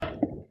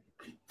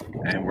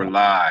And we're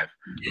live,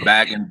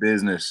 back in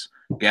business.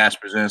 Gas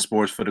presents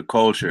Sports for the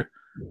Culture,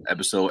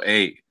 episode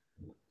 8.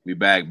 We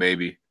back,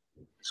 baby.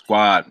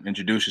 Squad,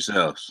 introduce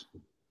yourselves.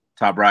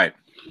 Top right.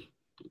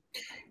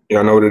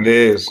 Y'all know what it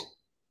is.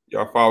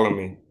 Y'all follow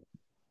me.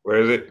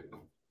 Where is it?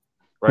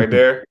 Right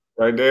there?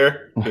 Right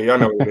there? Yeah, y'all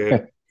know what it is.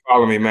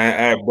 Follow me, man.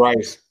 At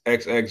Bryce,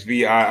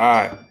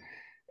 XXVII.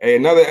 Hey,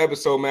 another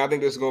episode, man. I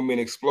think this is going to be an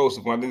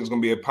explosive one. I think it's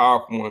going to be a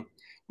powerful one.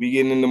 We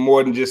getting into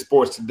more than just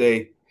sports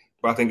today,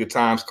 but I think the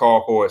time's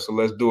called for it. So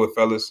let's do it,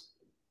 fellas.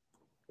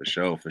 For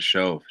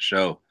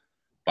sure.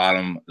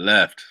 Bottom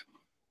left.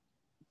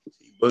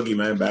 Boogie,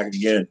 man, back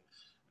again.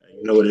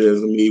 You know what it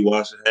is with me.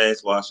 Wash your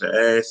hands, wash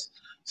your ass.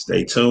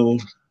 Stay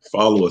tuned.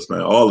 Follow us,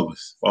 man. All of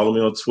us. Follow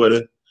me on Twitter.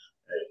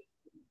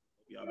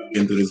 Hey, y'all been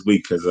getting through this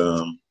week because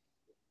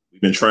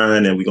we've been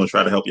trying and we're going to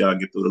try to help y'all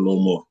get through it a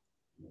little more.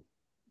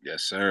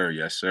 Yes, sir.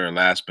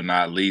 Last but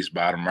not least,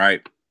 bottom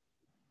right.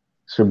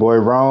 It's your boy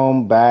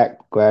Rome back.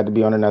 Glad to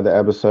be on another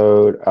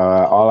episode.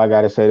 All I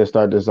got to say to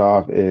start this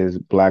off is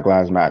Black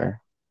Lives Matter.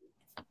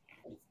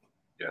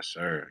 Yes,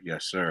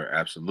 sir.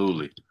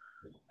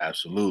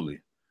 Absolutely.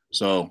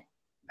 So,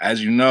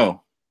 as you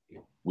know,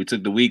 we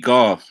took the week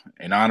off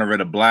in honor of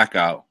the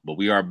blackout, but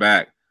we are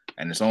back,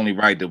 and it's only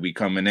right that we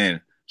coming in.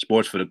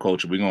 Sports for the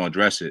culture, we're going to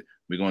address it.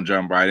 We're going to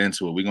jump right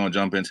into it. We're going to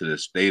jump into the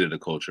state of the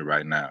culture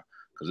right now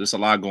because there's a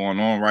lot going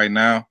on right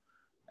now,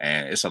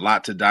 and it's a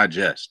lot to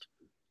digest.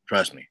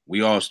 Trust me,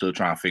 we all still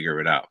trying to figure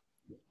it out.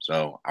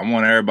 So I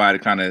want everybody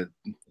to kind of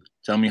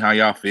tell me how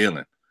y'all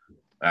feeling.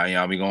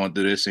 Y'all be going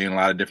through this, seeing a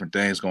lot of different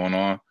things going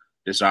on.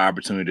 This is our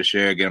opportunity to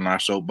share, get on our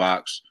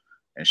soapbox,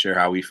 and share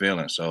how we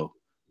feeling. So,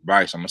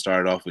 Bryce, I'm gonna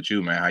start it off with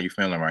you, man. How you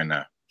feeling right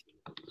now?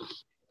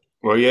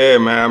 Well, yeah,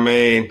 man. I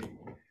mean,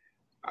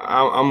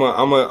 I'm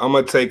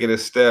gonna take it a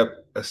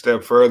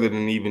step further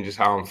than even just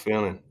how I'm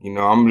feeling.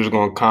 I'm just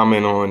gonna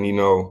comment on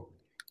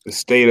the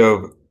state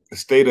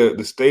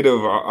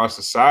of our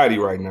society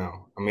right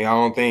now. I mean, I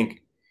don't think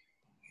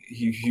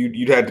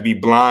you'd have to be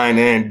blind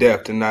and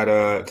deaf to not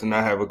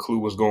have a clue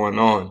what's going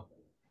on.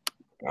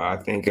 I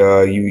think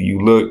you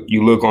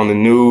look on the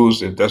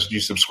news, if that's what you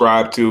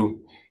subscribe to,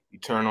 you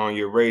turn on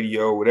your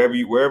radio, wherever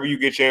you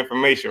get your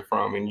information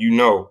from, and you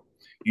know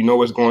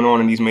what's going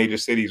on in these major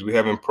cities. We're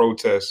having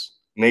protests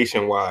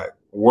nationwide,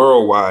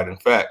 worldwide, in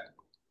fact,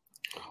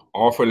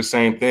 all for the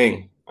same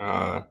thing: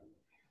 the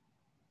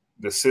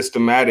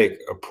systematic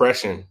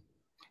oppression,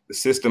 the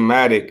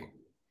systematic,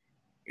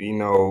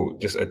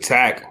 just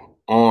attack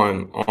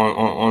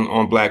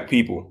on Black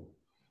people.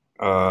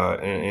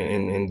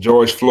 And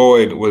George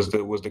Floyd was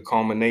the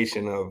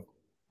culmination of,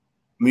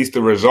 at least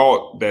the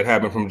result that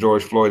happened from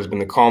George Floyd has been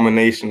the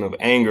culmination of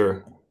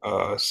anger,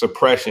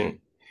 suppression,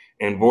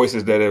 and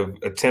voices that have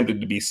attempted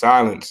to be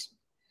silenced,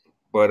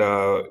 but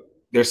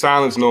they're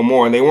silenced no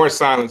more. And they weren't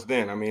silenced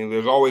then. I mean,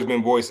 there's always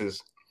been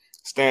voices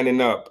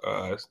standing up,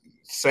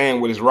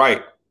 saying what is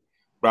right.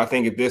 But I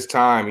think at this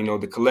time,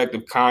 the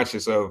collective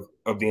conscience of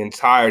the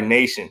entire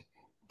nation,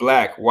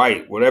 Black,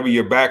 white, whatever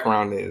your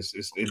background is,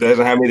 it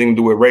doesn't have anything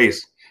to do with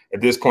race.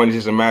 At this point, it's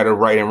just a matter of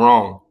right and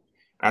wrong.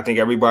 I think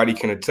everybody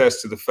can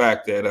attest to the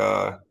fact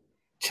that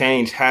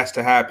change has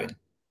to happen.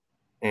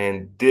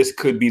 And this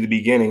could be the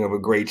beginning of a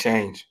great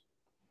change.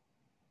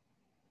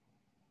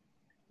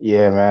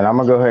 Yeah, man, I'm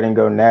gonna go ahead and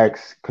go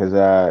next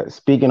because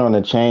speaking on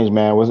the change,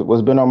 man,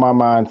 what's been on my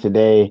mind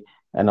today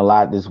and a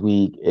lot this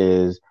week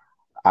is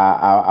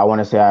I want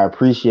to say I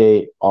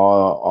appreciate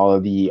all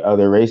of the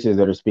other races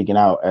that are speaking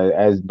out.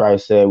 As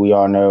Bryce said, we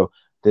all know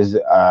this.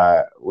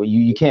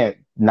 You can't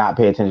not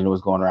pay attention to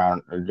what's going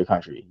around the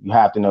country. You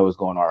have to know what's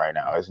going on right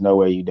now. There's no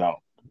way you don't.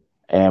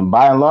 And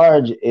by and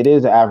large, it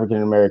is an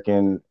African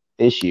American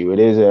issue. It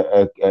is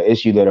a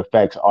issue that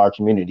affects our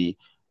community.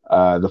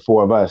 The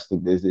four of us,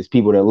 there's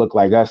people that look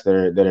like us that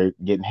are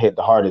getting hit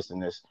the hardest in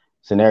this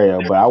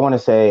scenario. But I want to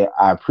say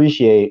I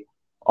appreciate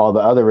all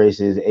the other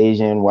races,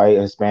 Asian, white,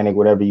 Hispanic,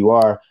 whatever you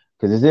are,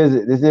 because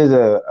this is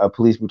a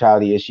police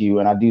brutality issue,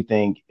 and I do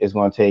think it's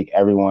going to take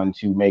everyone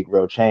to make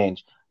real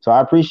change. So I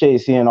appreciate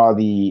seeing all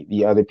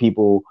the other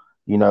people,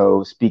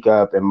 speak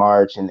up and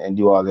march and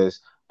do all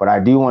this. But I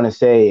do want to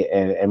say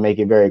and make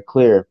it very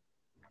clear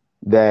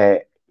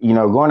that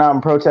going out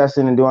and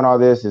protesting and doing all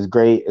this is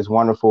great, it's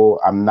wonderful.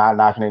 I'm not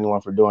knocking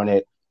anyone for doing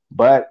it,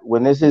 but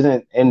when this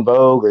isn't in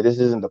vogue or this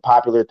isn't the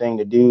popular thing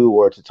to do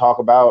or to talk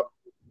about,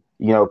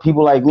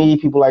 people like me,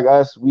 people like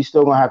us, we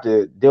still gonna have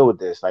to deal with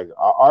this. Like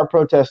our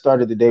protest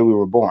started the day we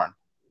were born.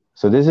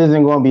 So this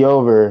isn't gonna be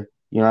over,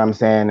 what I'm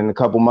saying, in a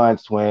couple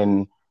months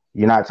when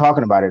you're not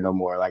talking about it no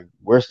more. Like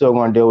we're still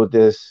gonna deal with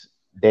this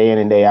day in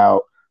and day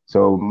out.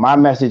 So my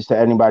message to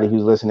anybody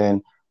who's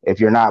listening, if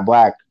you're not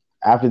Black,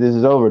 after this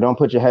is over, don't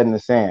put your head in the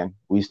sand.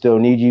 We still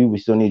need you. We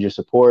still need your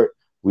support.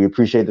 We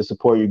appreciate the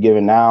support you're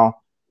giving now.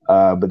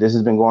 But this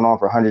has been going on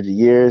for hundreds of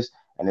years,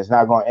 and it's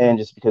not going to end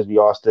just because we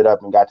all stood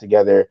up and got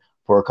together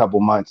for a couple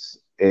months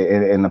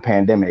in the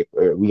pandemic.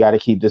 We got to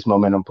keep this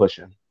momentum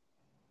pushing.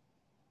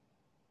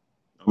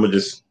 I'm going to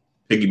just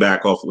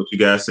piggyback off of what you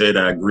guys said.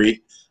 I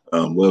agree.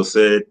 Well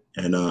said.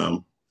 And as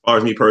far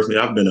as me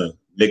personally, I've been a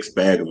mixed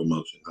bag of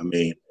emotions. I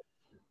mean,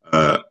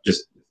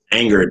 just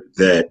angered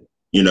that,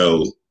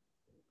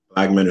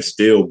 Black men are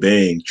still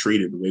being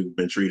treated the way we've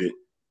been treated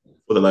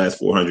for the last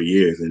 400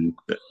 years. And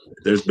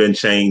there's been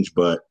change,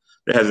 but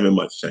there hasn't been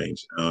much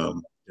change,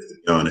 to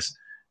be honest.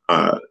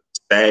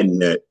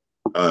 Saddened that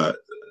the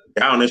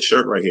guy on this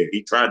shirt right here,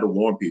 he tried to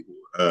warn people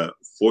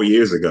 4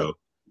 years ago,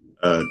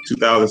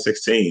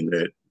 2016,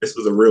 that this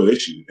was a real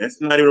issue.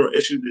 It's not even an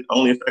issue that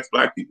only affects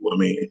Black people. I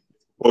mean, it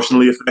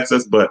proportionally affects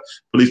us, but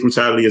police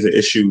brutality is an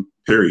issue,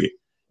 period.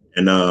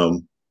 And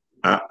I'm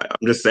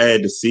just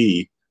sad to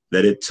see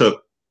that it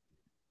took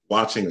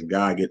watching a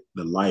guy get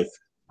the life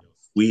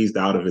squeezed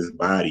out of his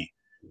body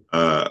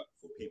for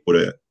people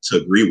to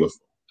agree with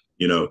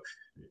him. I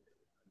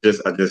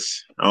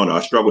don't know.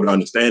 I struggle to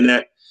understand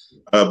that,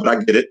 but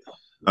I get it.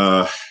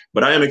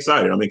 But I am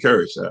excited. I'm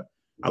encouraged.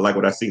 I like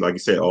what I see. Like you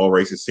said, all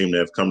races seem to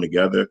have come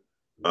together.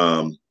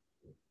 I'm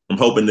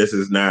hoping this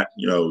is not,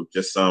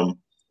 just some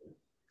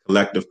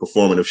collective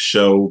performative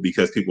show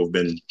because people have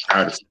been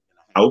tired of staying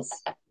in the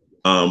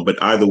house.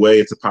 But either way,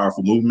 it's a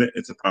powerful movement.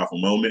 It's a powerful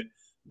moment.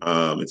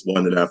 It's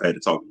one that I've had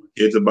to talk to my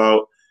kids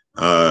about.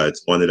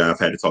 It's one that I've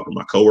had to talk to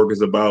my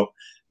coworkers about.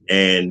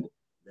 And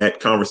that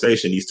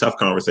conversation, these tough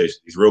conversations,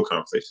 these real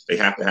conversations, they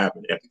have to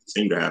happen. They have to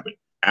continue to happen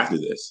after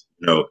this.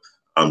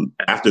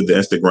 After the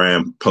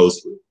Instagram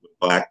post with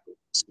Black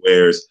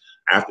squares,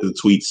 after the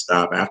tweets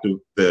stop, after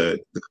the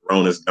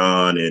corona's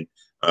gone and,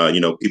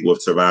 people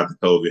have survived the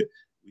COVID,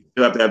 we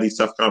still have to have these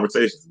tough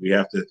conversations. We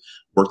have to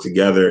work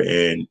together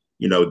and,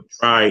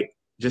 try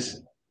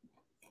just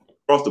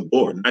across the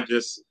board, not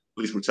just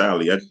police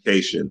brutality,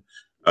 education,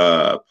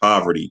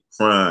 poverty,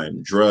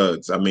 crime,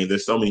 drugs. I mean,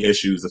 there's so many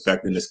issues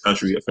affecting this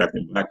country,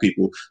 affecting Black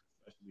people,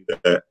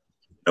 that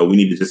we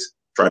need to just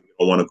try to get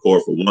on one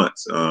accord for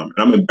once. And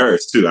I'm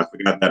embarrassed too. I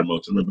forgot that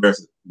emotion. I'm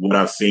embarrassed what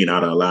I've seen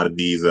out of a lot of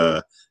these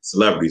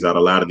celebrities, out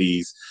of a lot of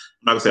these,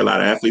 I'm not gonna say a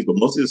lot of athletes, but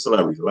most of the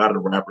celebrities, a lot of the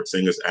rappers,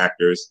 singers,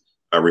 actors,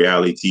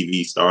 reality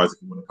TV stars,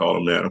 if you want to call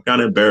them that. I'm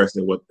kind of embarrassed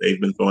at what they've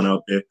been throwing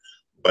out there.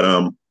 But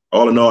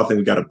all in all, I think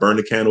we got to burn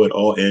the candle at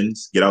all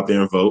ends, get out there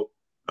and vote.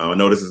 I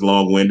know this is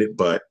long-winded,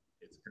 but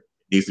it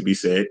needs to be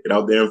said. Get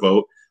out there and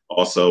vote.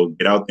 Also,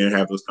 get out there and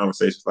have those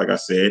conversations. Like I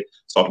said,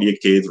 talk to your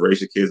kids,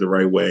 raise your kids the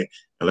right way,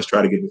 and let's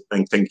try to get this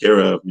thing taken care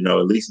of.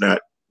 At least not.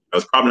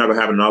 It's probably not going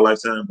to happen in our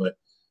lifetime, but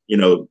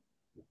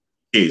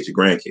kids, your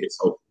grandkids.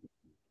 Hopefully.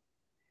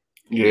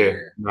 Yeah,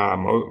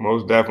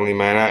 most definitely,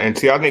 man. And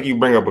I think you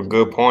bring up a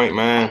good point,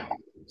 man.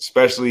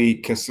 Especially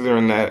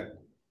considering that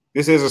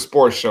this is a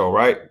sports show,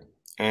 right?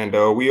 And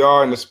we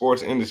are in the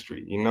sports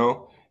industry.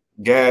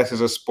 Gas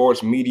is a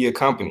sports media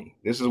company.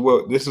 This is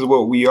what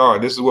we are.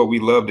 This is what we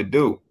love to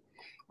do.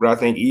 But I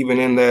think even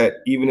in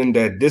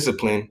that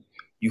discipline,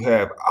 you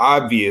have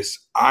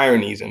obvious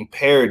ironies and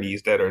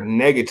parodies that are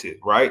negative,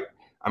 right?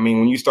 I mean,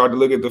 when you start to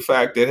look at the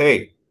fact that,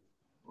 hey,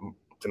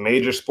 the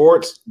major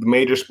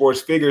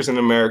sports figures in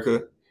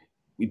America,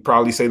 we'd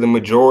probably say the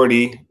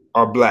majority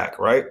are Black,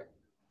 right?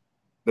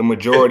 The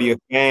majority of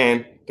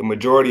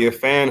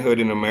fanhood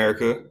in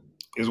America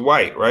is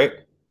white, right?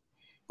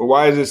 But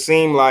why does it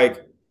seem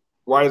like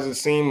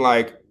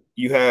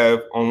you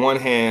have on one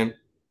hand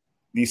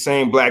these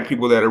same Black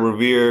people that are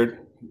revered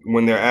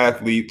when they're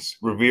athletes,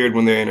 revered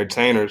when they're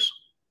entertainers?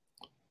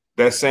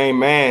 That same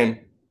man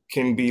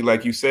can be,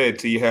 like you said,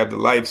 till you have the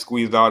life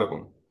squeezed out of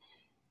him.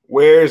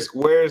 Where's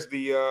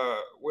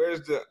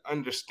the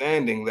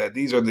understanding that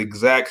these are the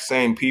exact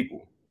same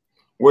people?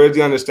 Where's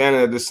the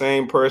understanding that the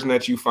same person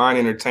that you find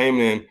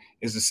entertainment in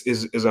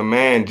is a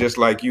man just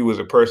like you, is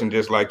a person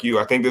just like you?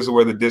 I think this is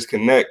where the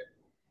disconnect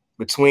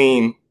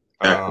between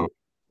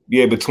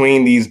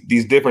between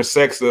these different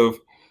sects of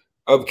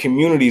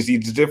communities,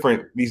 these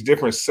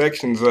different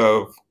sections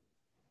of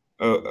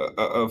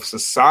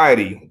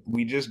society,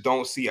 we just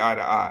don't see eye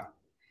to eye.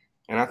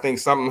 And I think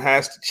something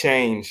has to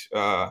change.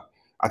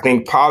 I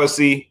think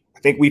policy, I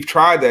think we've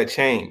tried that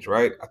change,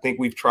 right? I think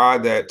we've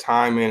tried that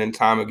time in and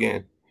time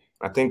again.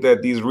 I think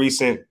that these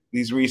recent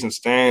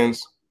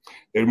stands,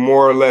 they're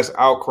more or less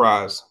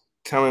outcries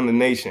telling the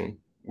nation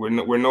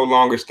we're no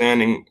longer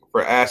standing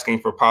for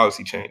asking for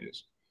policy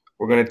changes.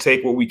 We're going to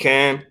take what we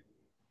can,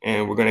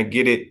 and we're going to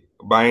get it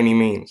by any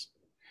means.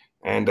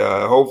 And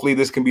hopefully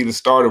this can be the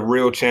start of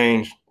real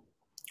change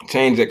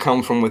that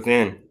comes from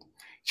within,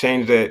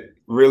 change that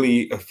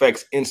really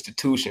affects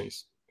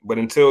institutions. But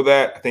until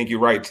that, I think you're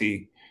right,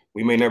 T.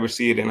 We may never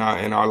see it in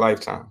our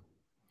lifetime.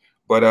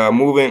 But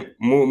moving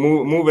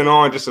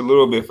on just a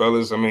little bit,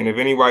 fellas. I mean, if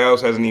anybody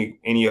else has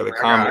any other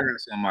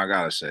comments, I got something I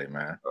gotta say,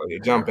 man. Oh, yeah,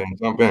 jump in.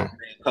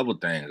 A couple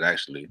things,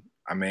 actually.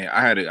 I mean,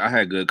 I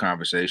had good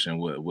conversation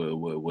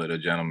with a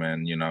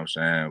gentleman, you know what I'm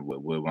saying,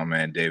 with my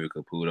man David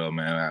Caputo,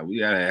 man. We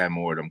gotta have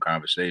more of them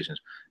conversations.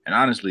 And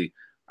honestly,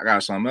 I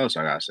got something else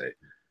I gotta say.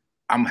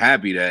 I'm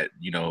happy that,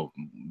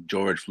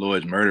 George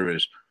Floyd's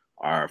murderers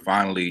are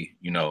finally,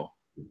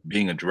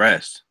 being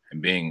addressed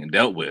and being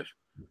dealt with.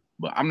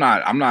 But I'm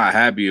not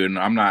happy, and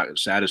I'm not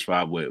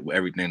satisfied with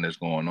everything that's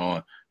going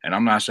on. And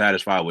I'm not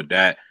satisfied with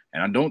that.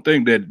 And I don't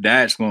think that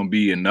that's going to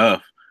be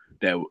enough,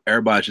 that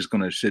everybody's just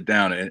going to sit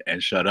down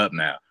and shut up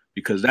now.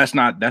 because that's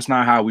not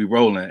how we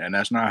rolling, and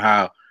that's not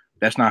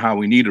how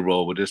we need to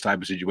roll with this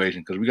type of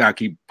situation, because we gotta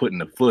keep putting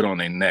the foot on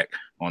their neck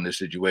on this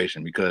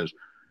situation, because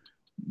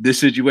this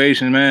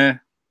situation, man,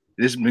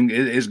 it's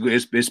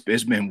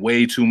been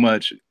way too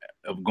much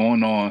of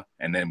going on,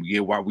 and then we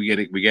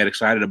get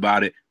excited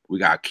about it. We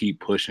gotta keep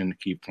pushing,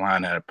 keep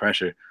flying out of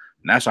pressure,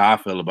 and that's how I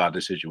feel about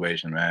this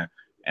situation, man.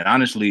 And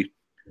honestly,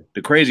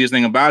 the craziest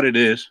thing about it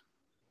is,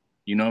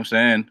 you know what I'm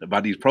saying,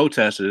 about these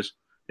protesters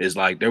is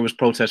like there was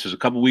protesters a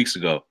couple weeks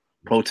ago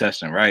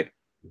protesting, right?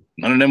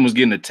 None of them was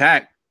getting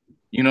attacked.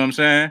 You know what I'm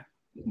saying?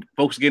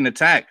 Folks getting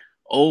attacked.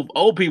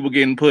 Old people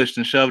getting pushed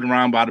and shoved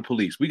around by the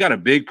police. We got a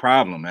big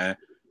problem, man.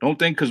 Don't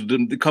think because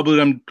the couple of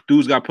them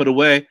dudes got put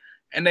away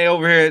and they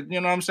over here,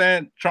 you know what I'm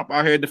saying? Trump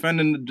out here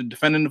defending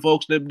the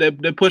folks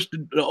that pushed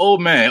the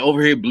old man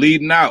over here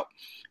bleeding out.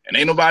 And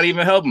ain't nobody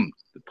even helping.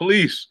 The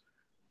police.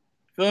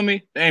 Feel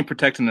me? They ain't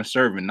protecting the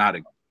servant, not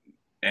a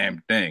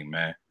damn thing,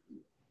 man.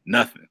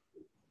 Nothing.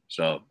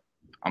 So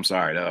I'm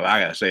sorry, though. I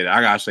gotta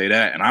say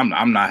that. And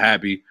I'm not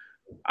happy.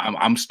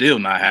 I'm still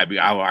not happy.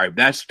 All right,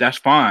 that's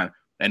fine.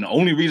 And the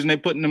only reason they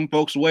putting them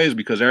folks away is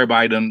because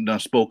everybody done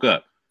spoke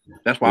up.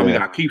 That's why we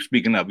gotta keep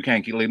speaking up. We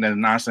can't keep letting that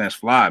nonsense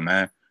fly,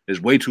 man.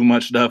 There's way too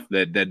much stuff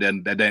that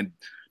done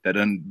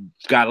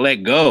got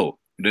let go.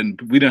 Then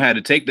we done had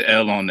to take the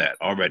L on that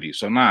already.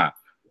 So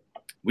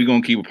we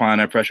gonna keep applying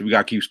that pressure. We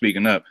gotta keep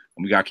speaking up,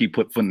 and we gotta keep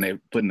putting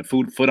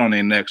the foot on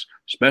their necks,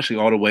 especially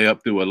all the way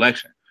up through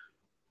election.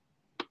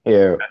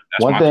 Yeah,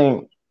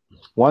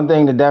 one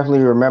thing to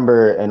definitely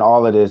remember in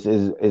all of this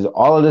is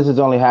all of this is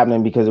only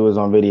happening because it was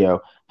on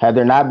video. Had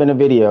there not been a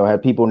video,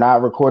 had people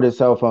not recorded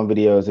cell phone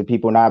videos, had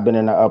people not been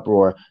in an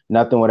uproar,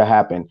 nothing would have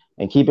happened.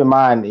 And keep in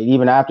mind,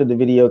 even after the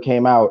video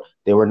came out,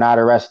 they were not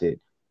arrested.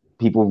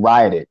 People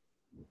rioted.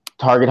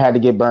 Target had to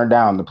get burned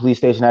down. The police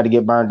station had to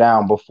get burned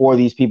down before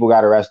these people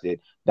got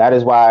arrested. That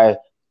is why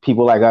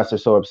people like us are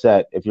so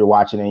upset. If you're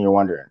watching and you're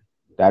wondering,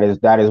 that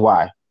is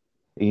why.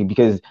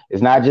 Because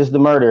it's not just the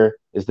murder,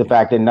 it's the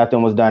fact that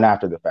nothing was done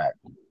after the fact.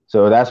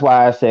 So that's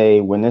why I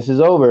say when this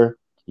is over,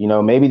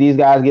 maybe these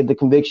guys get the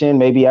conviction,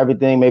 maybe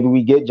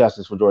we get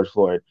justice for George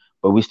Floyd,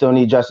 but we still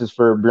need justice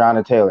for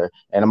Breonna Taylor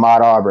and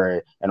Ahmaud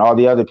Arbery and all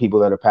the other people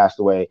that have passed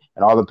away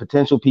and all the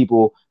potential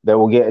people that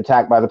will get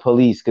attacked by the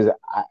police. Because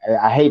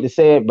I hate to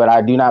say it, but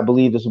I do not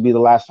believe this will be the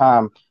last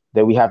time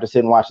that we have to sit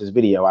and watch this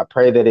video. I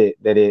pray that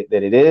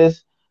it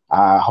is.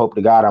 I hope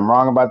to God I'm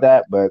wrong about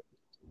that, but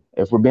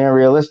if we're being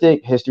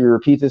realistic, history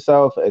repeats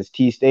itself. As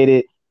T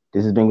stated,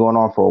 this has been going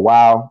on for a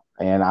while,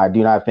 and I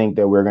do not think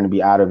that we're going to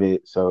be out of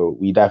it. So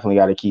we definitely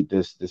got to keep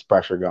this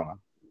pressure going.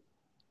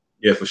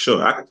 Yeah, for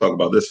sure. I can talk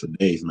about this for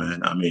days,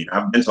 man. I mean,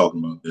 I've been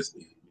talking about this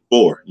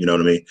before, you know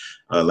what I mean?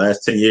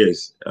 Last 10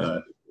 years,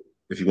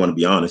 if you want to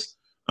be honest.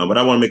 But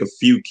I want to make a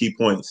few key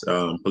points.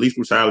 Police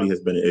brutality has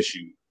been an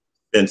issue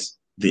since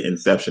the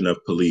inception of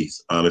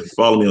police. If you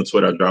follow me on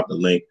Twitter, I dropped a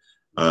link.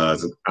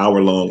 It's an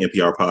hour-long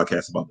NPR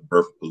podcast about the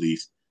birth of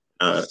police.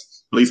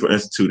 Police were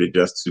instituted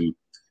just to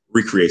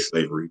recreate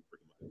slavery.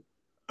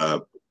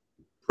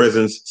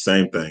 Prisons,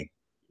 same thing.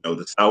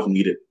 The South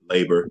needed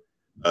labor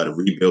to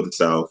rebuild the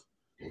South.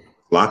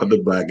 Lock up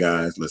the black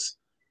guys. Let's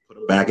put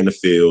them back in the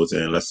fields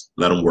and let's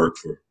let them work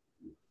for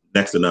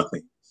next to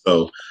nothing.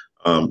 So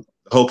the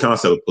whole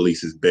concept of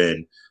police has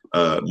been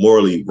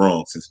morally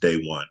wrong since day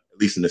one, at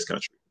least in this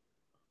country.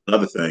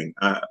 Another thing,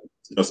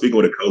 speaking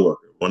with a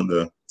coworker, one of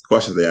the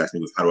questions they asked me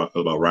was, how do I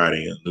feel about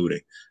rioting and looting?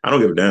 I don't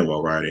give a damn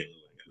about rioting.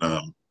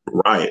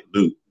 Riot,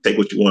 loot, take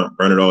what you want,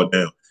 burn it all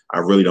down. I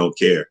really don't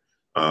care.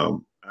 I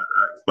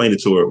explained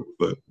it to her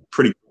with a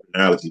pretty cool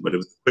analogy, but it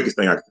was the quickest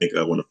thing I could think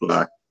of on the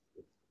fly.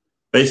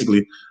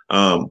 Basically,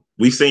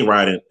 we've seen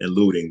rioting and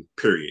looting,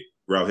 period,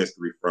 throughout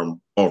history from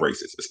all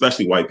races,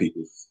 especially white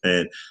people.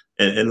 And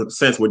in a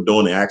sense, we're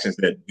doing the actions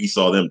that we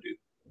saw them do.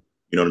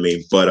 You know what I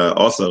mean? But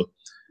also,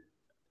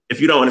 if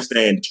you don't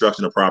understand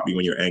destruction of property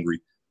when you're angry,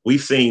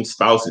 we've seen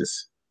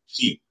spouses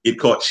get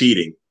caught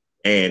cheating.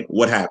 And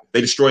what happens?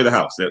 They destroy the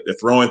house. They're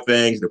throwing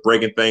things. They're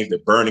breaking things. They're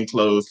burning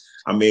clothes.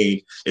 I mean,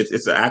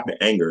 it's an act of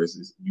anger.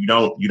 You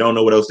don't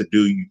know what else to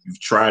do. You've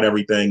tried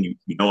everything.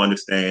 You don't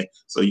understand.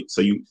 So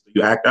you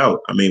act out.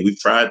 I mean, we've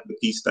tried the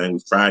peace thing.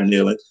 We've tried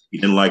kneeling. You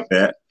didn't like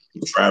that.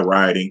 We've tried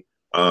rioting.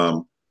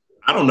 I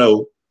don't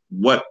know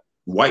what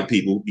white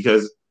people,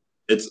 because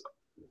it's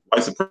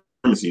white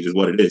supremacy is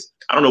what it is.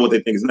 I don't know what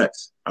they think is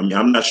next. I mean,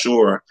 I'm not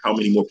sure how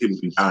many more people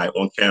can die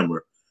on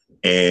camera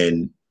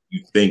and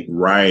you think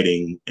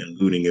rioting and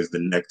looting is the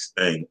next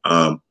thing.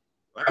 Black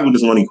people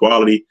just want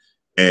equality.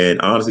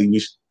 And honestly,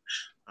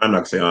 I'm not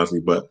going to say honestly,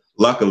 but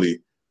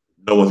luckily,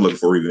 no one's looking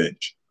for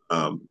revenge.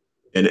 And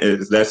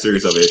it's that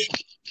serious of an issue.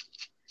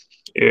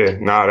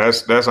 Yeah,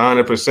 that's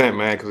 100%,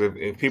 man. Because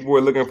if people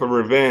were looking for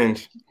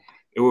revenge,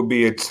 it would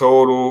be a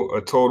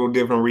total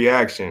different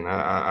reaction.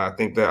 I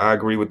think that I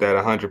agree with that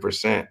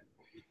 100%.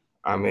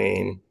 I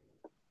mean,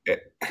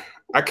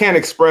 I can't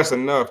express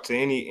enough to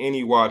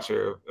any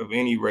watcher of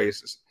any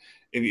races.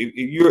 If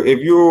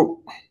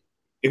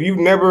you've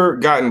never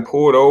gotten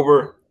pulled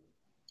over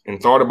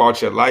and thought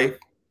about your life,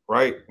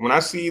 right? When I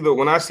see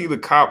the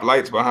cop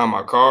lights behind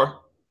my car,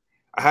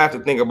 I have to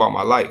think about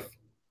my life.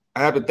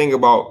 I have to think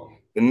about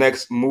the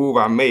next move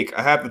I make.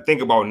 I have to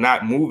think about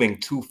not moving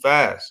too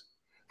fast.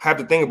 I have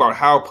to think about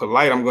how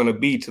polite I'm going to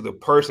be to the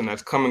person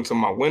that's coming to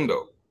my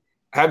window.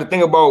 I have to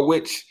think about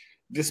which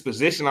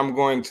disposition I'm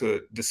going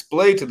to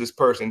display to this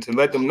person to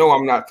let them know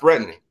I'm not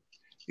threatening.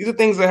 These are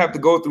things that have to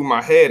go through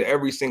my head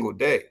every single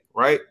day,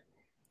 right?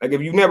 Like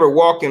if you've never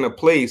walked in a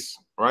place,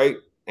 right,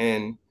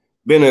 and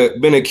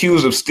been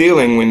accused of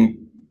stealing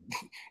when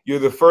you're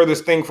the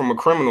furthest thing from a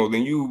criminal,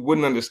 then you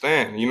wouldn't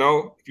understand.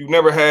 If you've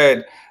never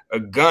had a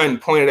gun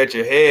pointed at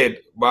your head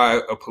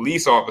by a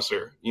police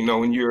officer,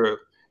 when you're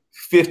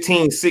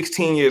 15,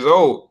 16 years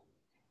old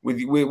with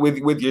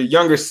your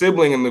younger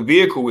sibling in the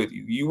vehicle with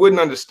you, you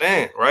wouldn't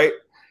understand, right?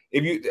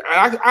 If you,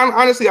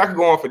 honestly, I could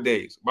go on for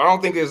days, but I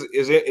don't think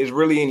is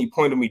really any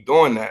point of me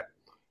doing that.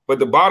 But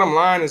the bottom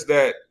line is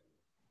that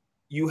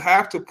you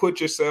have to put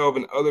yourself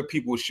in other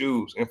people's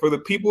shoes. And for the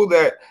people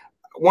that,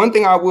 one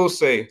thing I will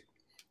say,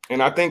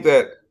 and I think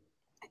that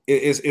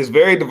is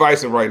very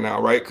divisive right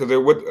now, right? Because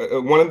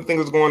one of the things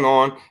that's going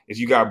on is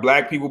you got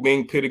black people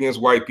being pit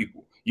against white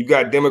people. You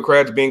got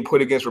Democrats being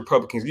put against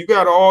Republicans. You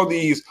got all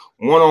these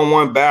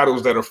one-on-one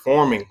battles that are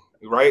forming,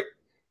 right?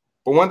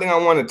 But one thing I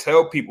want to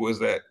tell people is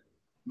that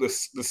the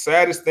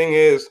saddest thing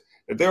is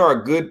that there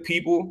are good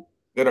people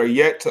that are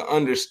yet to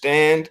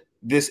understand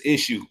this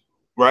issue,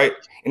 right?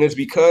 And it's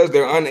because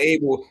they're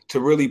unable to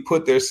really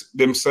put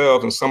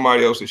themselves in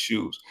somebody else's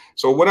shoes.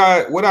 So what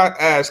I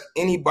ask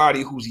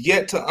anybody who's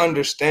yet to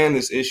understand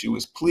this issue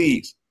is,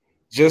 please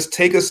just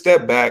take a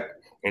step back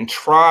and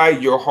try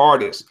your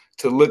hardest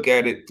to look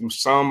at it through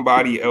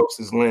somebody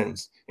else's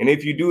lens. And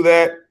if you do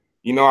that,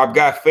 I've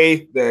got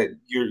faith that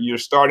you're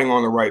starting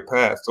on the right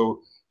path.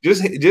 So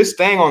just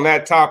staying on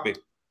that topic,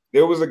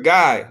 there was a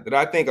guy that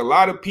I think a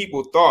lot of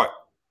people thought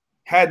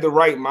had the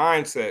right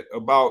mindset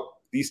about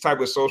these type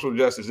of social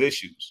justice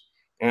issues.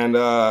 And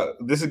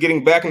this is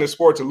getting back into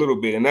sports a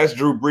little bit, and that's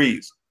Drew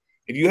Brees.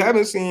 If you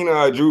haven't seen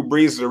Drew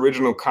Brees'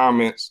 original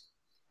comments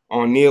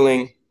on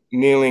kneeling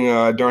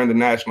during the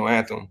national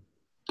anthem,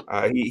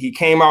 he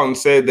came out and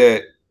said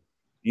that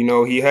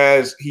he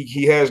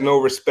has no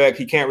respect.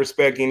 He can't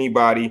respect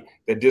anybody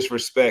that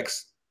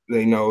disrespects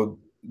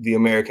the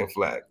American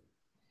flag.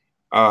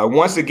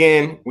 Once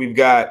again, we've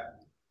got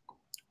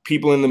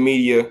people in the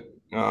media,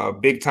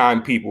 big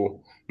time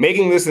people,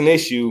 making this an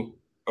issue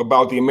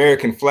about the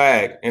American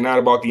flag and not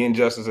about the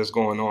injustice that's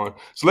going on.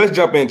 So let's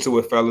jump into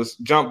it, fellas.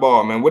 Jump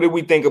ball, man. What did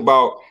we think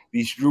about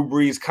these Drew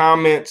Brees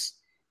comments?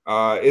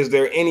 Is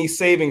there any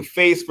saving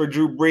face for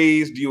Drew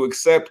Brees? Do you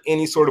accept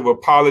any sort of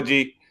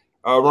apology?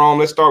 Rome,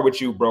 let's start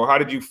with you, bro. How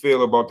did you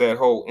feel about that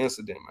whole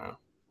incident, man?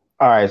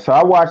 All right, so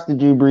I watched the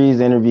Drew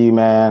Brees interview,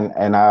 man,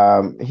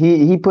 and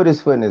he put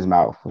his foot in his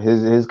mouth.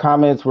 His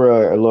comments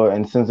were a little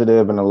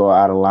insensitive and a little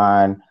out of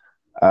line,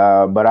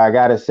 but I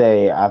gotta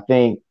say, I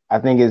think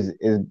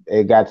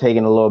it got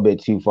taken a little bit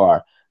too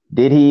far.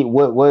 Did he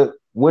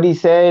what he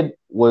said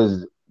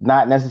was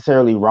not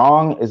necessarily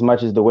wrong as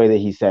much as the way that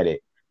he said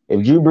it.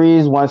 If Drew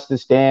Brees wants to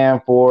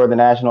stand for the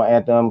national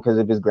anthem because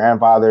of his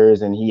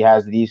grandfathers and he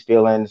has these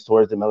feelings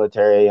towards the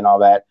military and all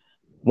that,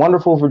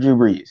 wonderful for Drew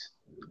Brees.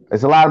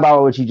 It's a lot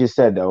about what you just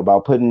said, though,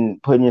 about putting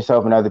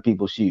yourself in other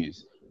people's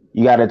shoes.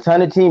 You got a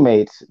ton of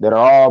teammates that are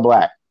all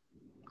black,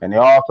 and they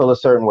all feel a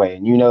certain way,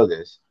 and you know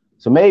this.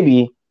 So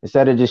maybe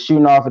instead of just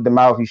shooting off at the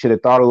mouth, you should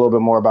have thought a little bit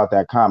more about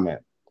that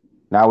comment.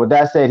 Now, with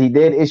that said, he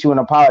did issue an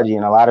apology,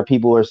 and a lot of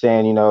people are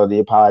saying, the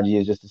apology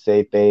is just to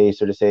save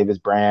face or to save his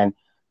brand.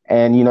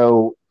 And,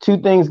 two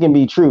things can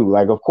be true.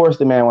 Like, of course,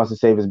 the man wants to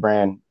save his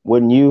brand.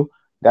 Wouldn't you?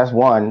 That's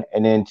one.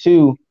 And then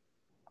two,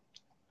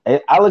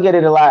 I look at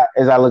it a lot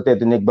as I looked at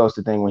the Nick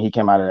Bosa thing when he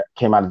came out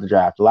of the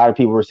draft. A lot of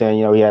people were saying,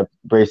 he had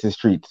racist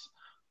streaks.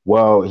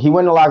 Well, he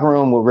went in the locker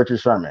room with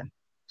Richard Sherman.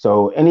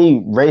 So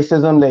any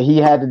racism that he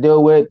had to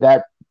deal with,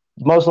 that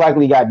most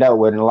likely got dealt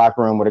with in the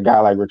locker room with a guy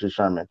like Richard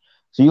Sherman.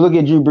 So you look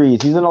at Drew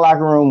Brees, he's in the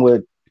locker room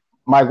with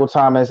Michael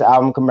Thomas,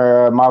 Alvin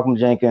Kamara, Malcolm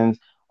Jenkins,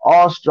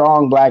 all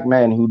strong black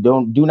men who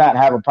do not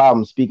have a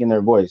problem speaking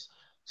their voice.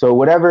 So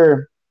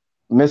whatever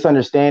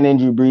misunderstanding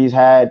Drew Brees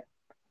had,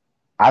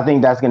 I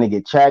think that's going to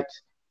get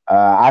checked.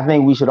 I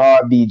think we should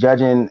all be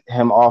judging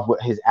him off with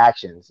his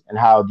actions and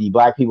how the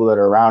black people that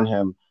are around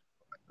him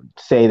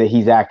say that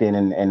he's acting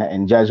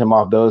and judge him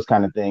off those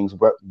kind of things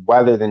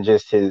rather than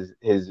just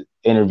his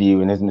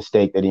interview and his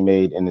mistake that he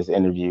made in this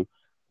interview.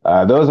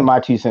 Those are my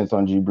 2 cents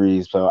on Drew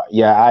Brees. So,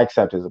 yeah, I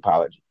accept his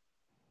apology.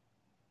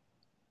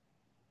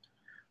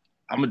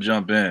 I'm going to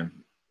jump in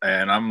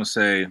and I'm going to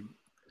say,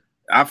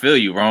 I feel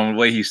you, Ron, the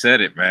way he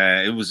said it,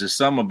 man. It was just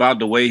something about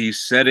the way he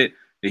said it.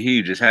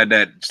 He just had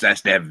that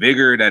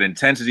vigor, that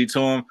intensity to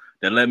him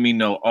that let me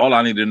know all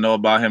I needed to know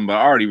about him, but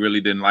I already really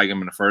didn't like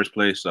him in the first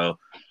place. So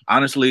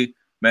honestly,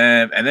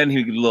 man, and then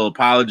he did a little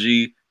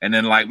apology. And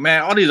then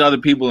man, all these other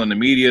people in the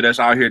media that's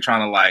out here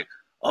trying to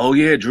oh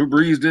yeah, Drew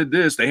Brees did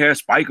this. They had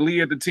Spike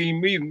Lee at the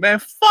team meeting. Man,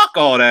 fuck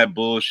all that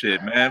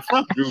bullshit, man.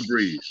 Fuck Drew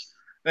Brees.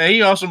 Man,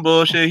 he on some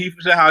bullshit. He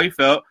said how he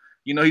felt.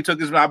 He took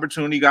his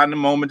opportunity, got in the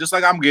moment, just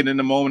like I'm getting in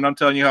the moment. I'm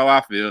telling you how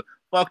I feel.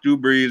 Fuck Drew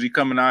Brees. He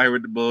coming out here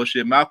with the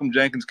bullshit. Malcolm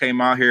Jenkins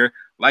came out here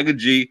like a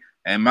G,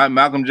 and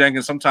Malcolm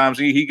Jenkins sometimes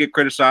he get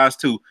criticized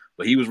too,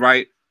 but he was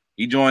right.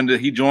 He joined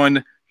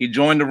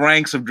the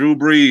ranks of Drew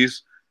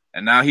Brees,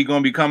 and now he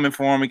gonna be coming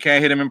for him. He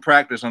can't hit him in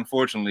practice,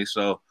 unfortunately.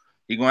 So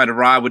he gonna have to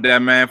ride with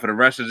that man for the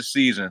rest of the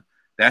season.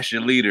 That's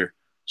your leader.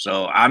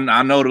 So I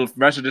know the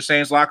rest of the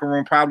Saints locker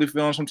room probably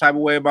feeling some type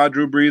of way about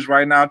Drew Brees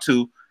right now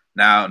too.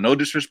 Now, no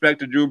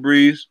disrespect to Drew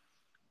Brees,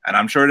 and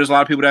I'm sure there's a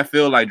lot of people that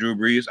feel like Drew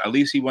Brees. At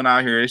least he went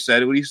out here and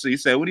said what he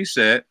said what he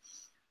said.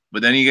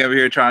 But then he over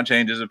here trying to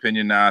change his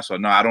opinion now. So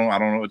no, I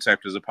don't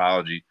accept his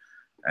apology.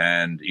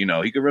 And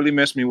he could really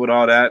miss me with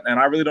all that, and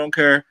I really don't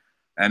care.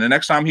 And the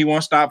next time he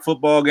wants to stop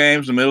football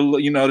games in the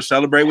middle, to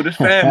celebrate with his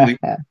family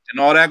and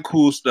all that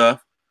cool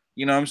stuff.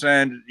 You know what I'm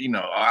saying?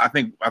 I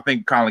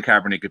think Colin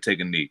Kaepernick could take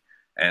a knee.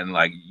 And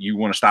like you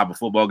want to stop a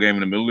football game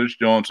in the middle of this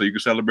joint so you can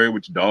celebrate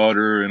with your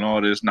daughter and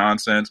all this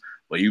nonsense,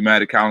 but you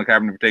mad at Colin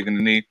Kaepernick for taking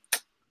the knee?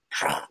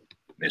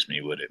 Miss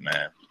me with it,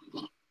 man.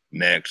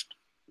 Next.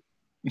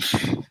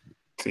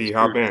 See,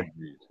 hop in.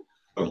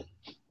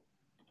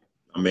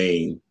 I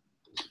mean,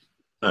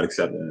 not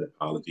accepting that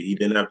apology. He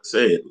didn't have to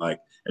say it. Like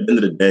at the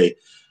end of the day,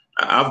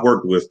 I've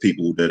worked with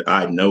people that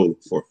I know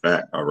for a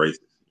fact are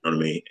racist. You know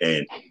what I mean?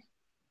 And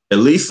at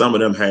least some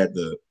of them had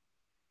the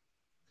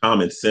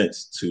common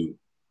sense to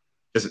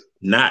just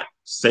not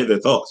say their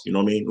thoughts. You know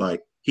what I mean?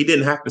 Like he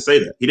didn't have to say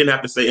that. He didn't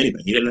have to say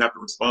anything. He didn't have to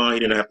respond. He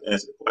didn't have to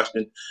answer the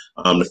question.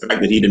 The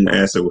fact that he didn't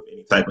answer with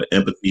any type of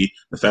empathy,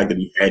 the fact that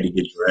he had to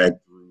get dragged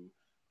through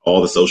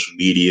all the social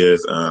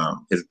medias,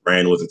 his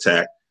brand was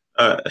attacked.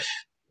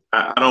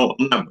 I'm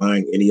not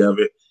buying any of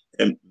it.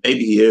 And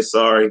maybe he is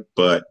sorry,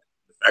 but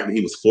the fact that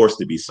he was forced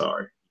to be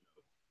sorry,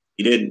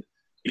 he didn't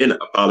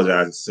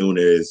apologize as soon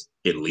as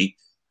it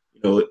leaked.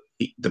 The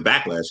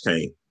backlash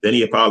came. Then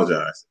he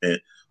apologized, and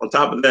on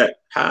top of that,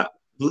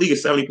 the league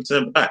is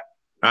 70% black.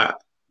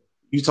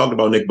 You talked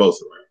about Nick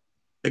Bosa, right?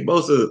 Nick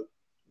Bosa,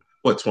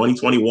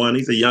 2021?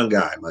 He's a young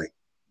guy. Like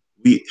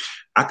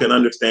I can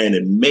understand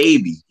it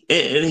maybe,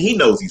 and he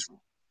knows he's wrong,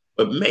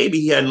 but maybe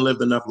he hadn't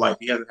lived enough life.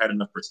 He hasn't had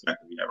enough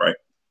perspective yet, right?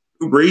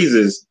 Drew Brees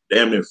is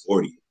damn near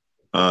 40.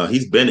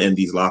 He's been in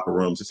these locker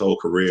rooms his whole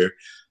career.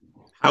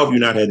 How have you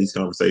not had these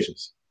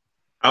conversations?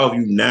 How have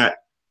you not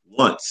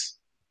once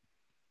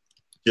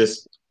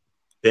just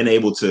been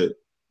able to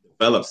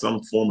develop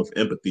some form of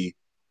empathy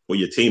for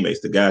your teammates,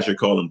 the guys you're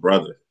calling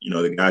brother,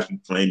 the guys you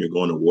claim you're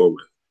going to war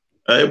with?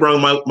 It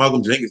brought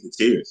Malcolm Jenkins to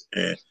tears.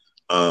 And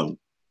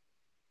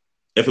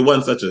if it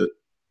wasn't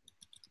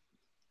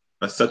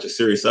such a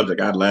serious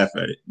subject, I'd laugh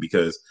at it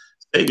because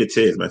save your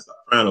tears, man. Stop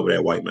crying over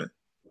that white man.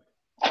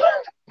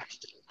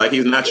 Like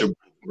he's not your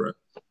brother, bro.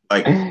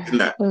 Like he's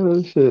not.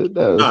 Oh shit!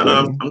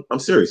 No, I'm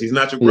serious. He's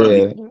not your brother.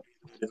 Yeah.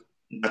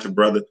 He's not your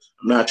brother.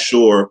 I'm not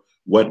sure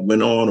what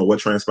went on or what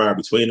transpired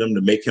between them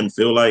to make him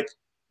feel like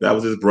that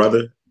was his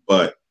brother,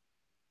 but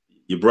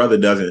your brother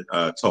doesn't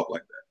talk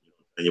like that,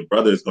 and your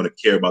brother is going to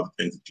care about the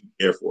things that you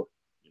care for.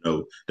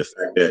 The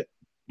fact that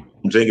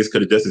Jenkins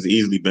could have just as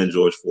easily been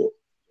George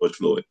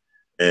Floyd,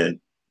 and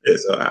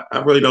so I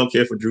really don't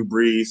care for Drew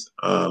Brees.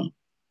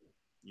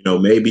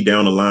 Maybe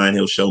down the line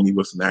he'll show me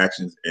with some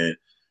actions, and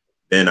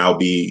then I'll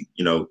be,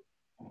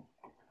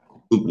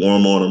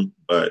 lukewarm on him.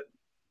 But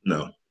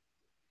no.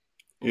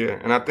 Yeah,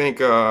 and I think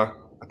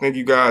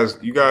you guys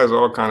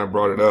all kind of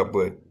brought it up,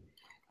 but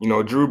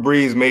Drew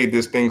Brees made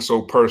this thing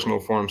so personal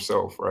for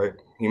himself, right?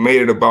 He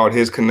made it about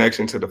his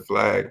connection to the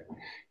flag.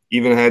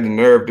 Even had the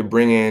nerve to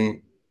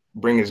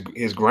bring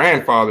his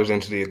grandfathers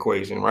into the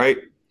equation, right?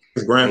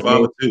 His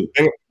grandfather too.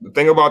 The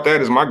thing about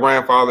that is my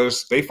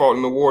grandfathers, they fought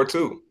in the war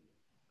too.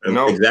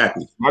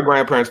 Exactly. My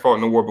grandparents fought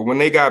in the war, but when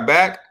they got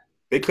back,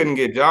 they couldn't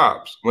get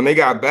jobs. When they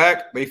got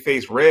back, they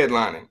faced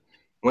redlining.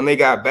 When they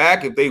got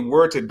back, if they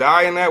were to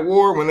die in that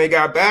war, when they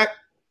got back,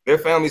 their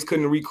families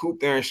couldn't recoup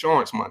their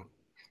insurance money.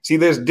 See,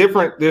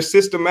 there's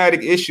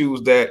systematic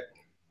issues that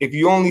if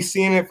you only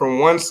seeing it from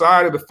one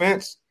side of the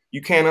fence,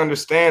 you can't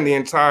understand the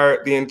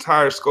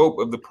entire scope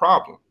of the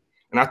problem.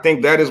 And I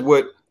think that is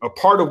what a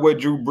part of what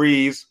Drew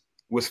Brees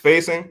was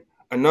facing.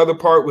 Another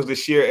part was the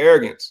sheer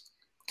arrogance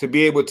to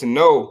be able to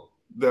know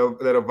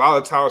that a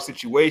volatile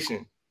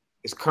situation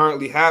is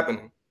currently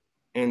happening,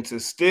 and to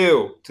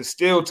still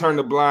turn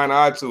the blind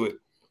eye to it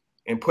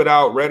and put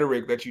out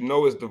rhetoric that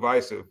is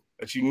divisive,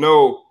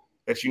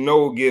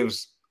 that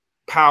gives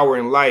power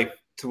and life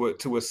to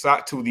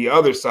the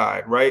other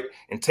side, right?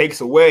 And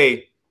takes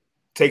away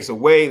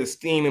the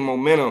steam and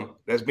momentum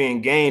that's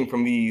being gained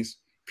from these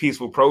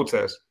peaceful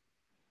protests.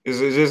 It's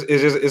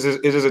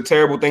just a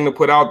terrible thing to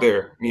put out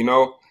there,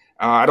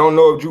 I don't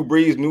know if Drew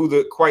Brees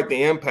knew quite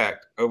the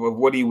impact of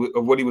what he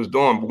was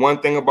doing. But one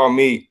thing about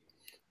me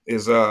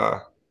is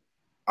I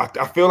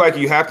feel like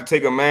you have to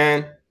take a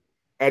man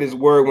at his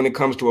word when it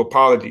comes to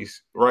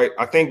apologies, right?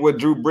 I think what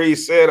Drew Brees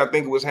said, I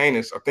think it was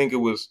heinous. I think it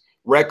was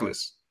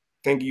reckless.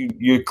 I think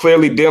you're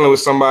clearly dealing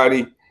with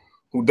somebody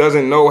who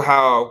doesn't know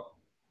how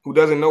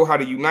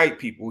to unite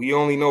people. He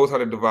only knows how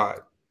to divide.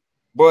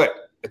 But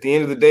at the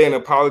end of the day, an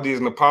apology is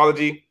an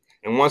apology.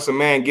 And once a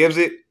man gives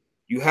it,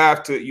 you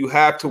have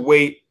to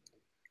wait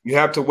You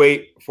have to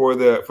wait for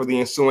the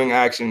ensuing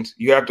actions.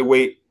 You have to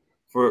wait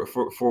for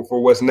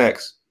what's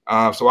next.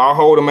 So I'll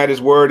hold him at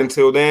his word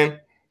until then.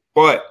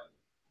 But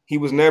he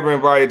was never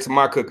invited to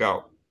my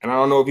cookout, and I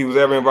don't know if he was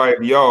ever invited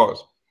to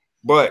y'all's.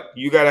 But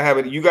you gotta have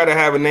it. You gotta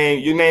have a name.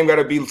 Your name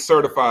gotta be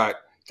certified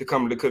to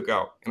come to the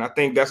cookout, and I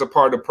think that's a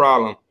part of the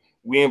problem.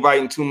 We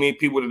inviting too many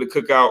people to the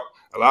cookout.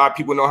 A lot of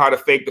people know how to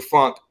fake the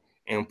funk,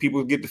 and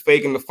people get to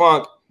faking the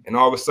funk, and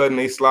all of a sudden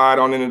they slide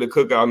on into the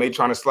cookout and they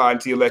trying to slide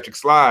into the electric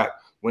slide.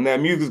 When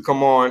that music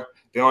come on,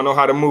 they don't know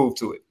how to move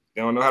to it.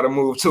 They don't know how to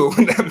move to it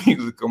when that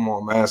music come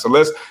on, man. So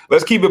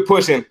let's keep it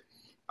pushing.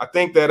 I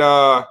think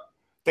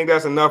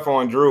that's enough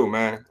on Drew,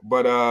 man.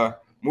 But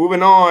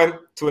moving on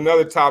to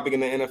another topic in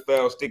the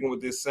NFL, sticking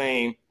with this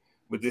same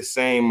in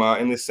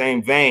this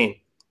same vein.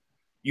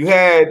 You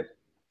had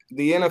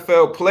the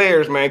NFL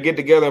players, man, get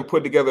together and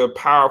put together a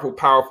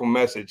powerful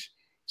message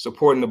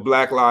supporting the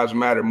Black Lives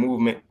Matter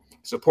movement,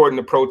 supporting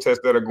the protests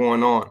that are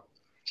going on.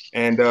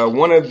 And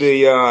one of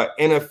the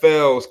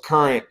NFL's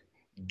current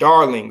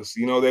darlings,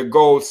 their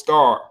gold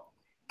star,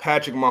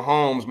 Patrick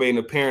Mahomes, made an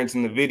appearance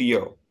in the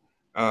video.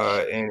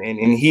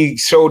 And he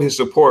showed his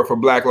support for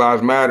Black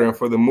Lives Matter and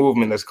for the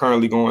movement that's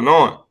currently going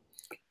on.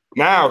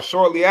 Now,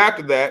 shortly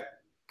after that,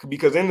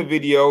 because in the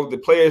video, the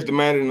players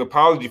demanded an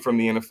apology from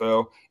the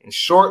NFL, and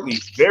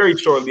very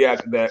shortly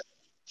after that,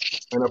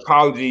 an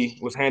apology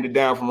was handed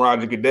down from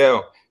Roger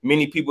Goodell.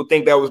 Many people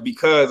think that was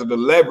because of the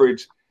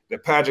leverage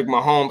that Patrick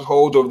Mahomes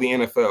holds over the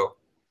NFL,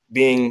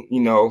 being,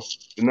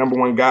 the number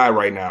one guy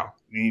right now,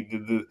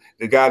 the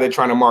guy they're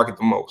trying to market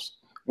the most.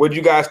 What do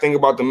you guys think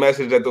about the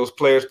message that those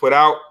players put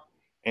out?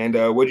 And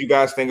what do you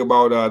guys think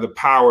about the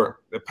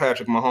power that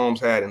Patrick Mahomes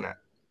had in that?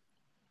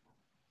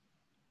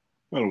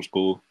 That was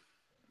cool.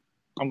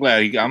 I'm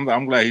glad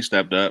he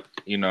stepped up.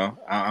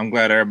 I'm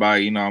glad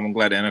everybody. I'm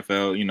glad the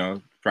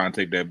NFL. Trying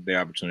to take their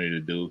opportunity to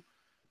do.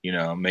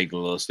 Make a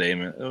little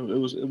statement. It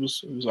was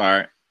all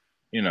right.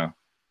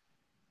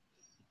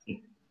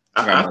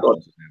 I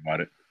thought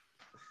about it.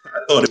 I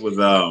thought it was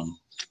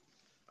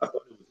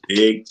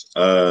big.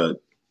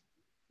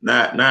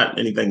 Not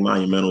anything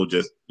monumental.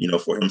 Just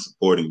for him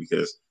supporting,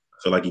 because I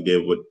feel like he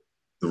did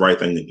the right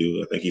thing to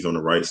do. I think he's on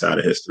the right side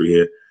of history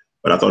here.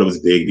 But I thought it was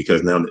big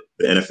because now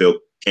the NFL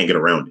can't get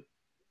around it.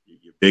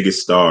 Your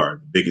biggest star,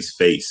 biggest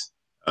face.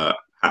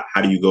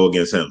 How do you go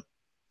against him?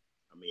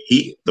 I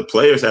mean, the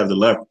players have the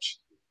leverage.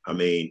 I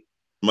mean,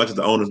 as much as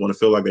the owners want to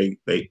feel like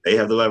they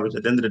have the leverage,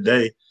 at the end of the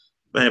day,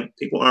 man,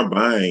 people aren't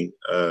buying.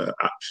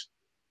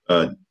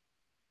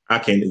 I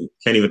can't even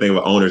think of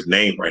an owner's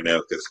name right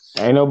now because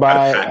ain't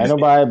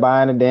nobody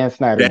buying a Dan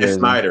Snyder. Dan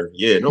Snyder,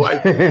 yeah,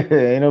 nobody.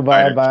 Ain't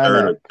nobody buying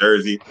that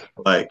jersey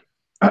like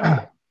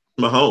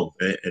Mahomes,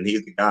 and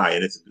he's the guy,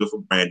 and it's good for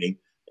branding.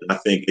 And I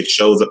think it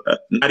shows up.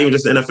 Not even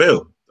just the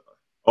NFL,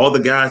 all the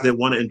guys that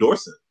want to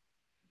endorse him,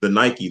 the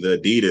Nike, the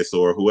Adidas,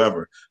 or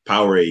whoever,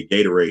 Powerade,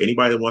 Gatorade,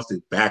 anybody that wants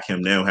to back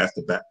him now has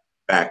to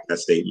back that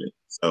statement.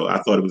 So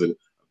I thought it was a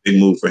big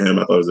move for him.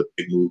 I thought it was a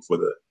big move for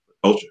the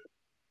culture.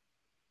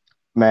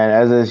 Man,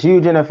 as a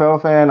huge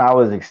NFL fan, I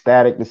was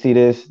ecstatic to see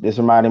this. This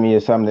reminded me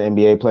of something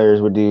the NBA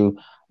players would do.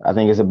 I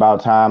think it's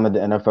about time that the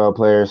NFL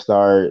players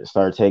start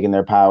taking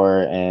their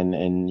power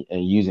and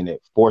using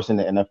it, forcing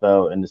the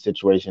NFL into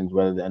situations,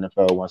 whether the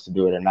NFL wants to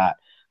do it or not.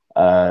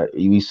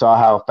 We saw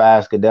how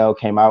fast Goodell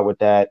came out with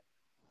that.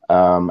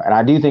 And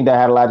I do think that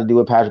had a lot to do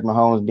with Patrick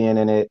Mahomes being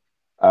in it.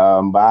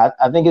 But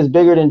I think it's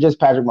bigger than just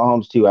Patrick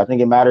Mahomes, too. I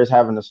think it matters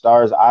having the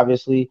stars,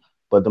 obviously.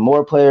 But the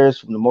more players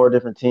from the more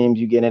different teams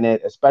you get in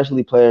it,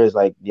 especially players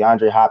like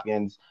DeAndre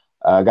Hopkins,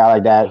 a guy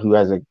like that who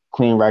has a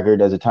clean record,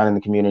 does a ton in the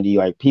community.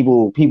 Like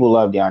people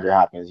love DeAndre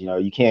Hopkins.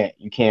 You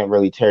can't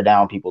really tear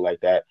down people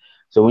like that.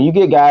 So when you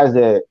get guys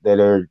that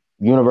are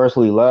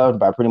universally loved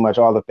by pretty much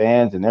all the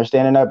fans, and they're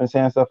standing up and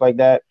saying stuff like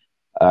that,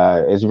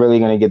 it's really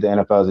going to get the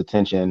NFL's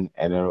attention,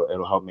 and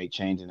it'll help make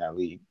change in that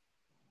league.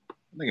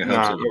 I think it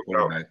helps as a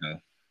quarterback, though.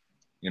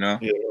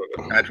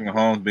 Patrick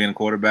Mahomes being a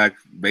quarterback,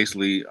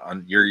 basically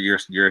on your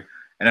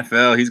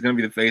NFL, he's going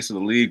to be the face of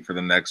the league for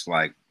the next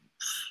 5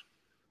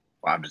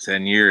 to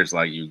 10 years,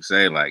 like you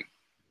say. Like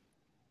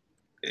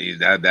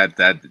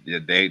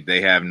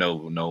they have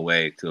no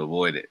way to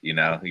avoid it.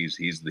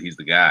 He's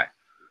the guy.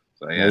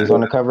 So yeah, he's on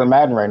the cover of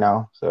Madden right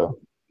now. So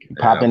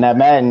pop in that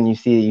Madden, you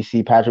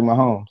see Patrick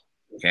Mahomes.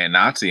 Can't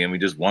not see him. He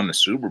just won the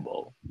Super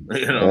Bowl.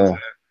 And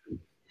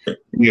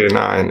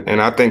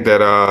I think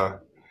that I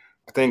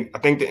think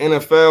the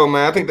NFL,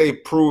 man, I think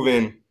they've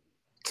proven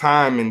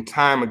time and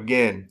time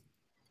again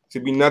to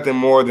be nothing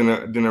more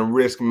than a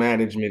risk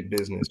management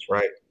business,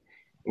 right?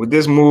 With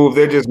this move,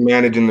 they're just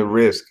managing the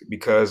risk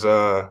because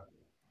the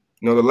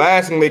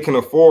last thing they can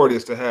afford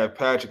is to have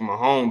Patrick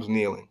Mahomes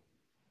kneeling.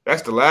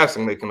 That's the last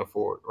thing they can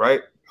afford,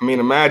 right? I mean,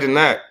 imagine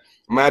that.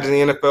 Imagine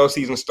the NFL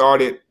season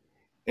started,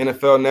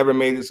 NFL never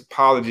made this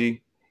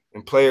apology,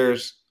 and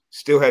players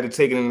still had to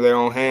take it into their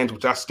own hands,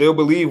 which I still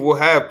believe we'll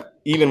have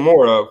even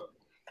more of.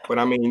 But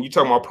I mean, you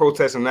talking about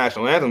protesting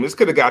national anthem. This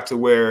could have got to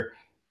where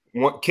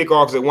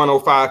kickoffs at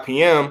 1:05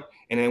 p.m.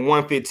 and then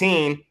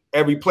 1:15,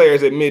 every player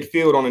is at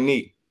midfield on a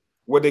knee.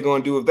 what they're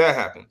going to do if that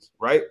happens,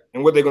 right?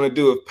 And what they're going to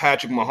do if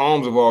Patrick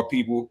Mahomes, of all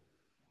people,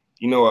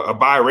 a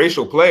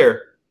biracial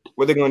player,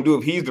 what they're going to do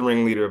if he's the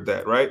ringleader of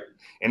that, right?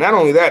 And not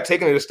only that,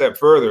 taking it a step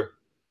further,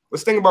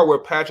 let's think about where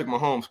Patrick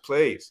Mahomes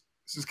plays.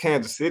 This is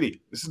Kansas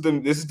City. This is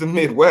the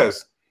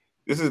Midwest.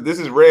 This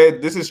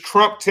is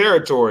Trump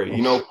territory, for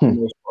the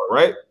most part,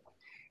 right?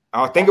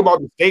 Think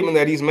about the statement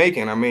that he's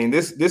making. I mean,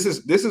 this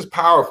is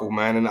powerful,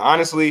 man. And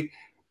honestly,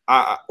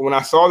 when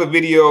I saw the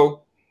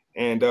video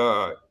and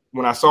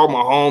when I saw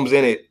Mahomes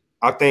in it,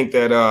 I think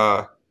that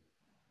I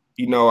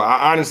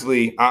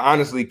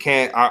honestly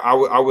can't. I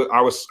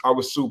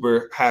was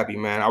super happy,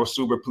 man. I was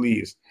super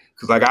pleased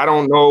because I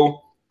don't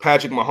know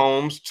Patrick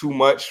Mahomes too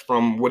much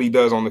from what he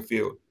does on the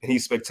field, and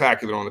he's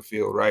spectacular on the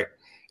field, right?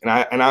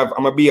 I'm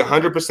gonna be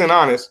 100%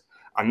 honest.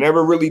 I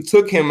never really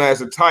took him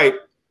as a type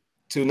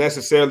to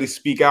necessarily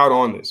speak out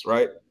on this,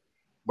 right?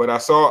 But I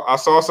saw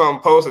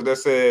something posted that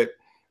said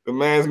the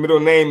man's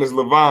middle name is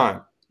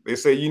Levon. They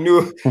say you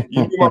knew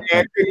my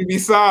man couldn't be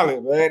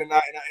silent, man, and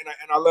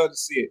I love to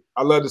see it.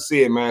 I love to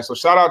see it, man. So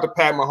shout out to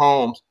Pat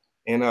Mahomes,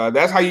 and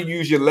that's how you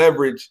use your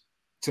leverage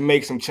to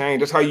make some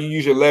change. That's how you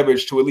use your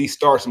leverage to at least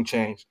start some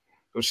change.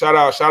 So shout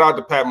out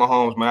to Pat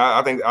Mahomes, man.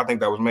 I think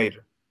that was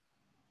major.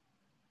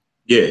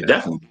 Yeah,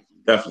 definitely.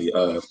 Pat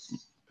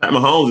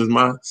Mahomes is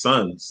my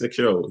son,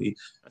 6-year-old. He's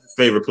his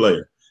favorite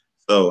player.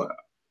 So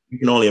you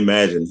can only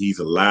imagine he's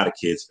a lot of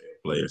kids'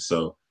 favorite player.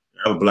 So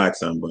I have a black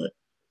son, but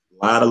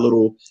a lot of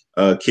little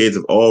kids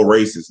of all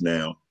races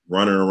now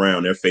running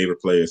around their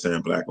favorite players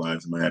saying Black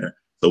Lives Matter.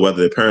 So whether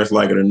their parents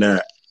like it or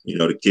not,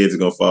 the kids are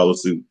going to follow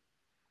suit.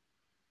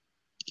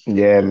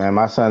 Yeah, man.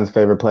 My son's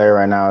favorite player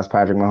right now is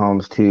Patrick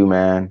Mahomes too,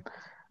 man.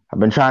 I've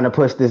been trying to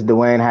push this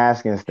Dwayne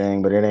Haskins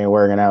thing, but it ain't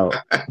working out.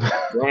 I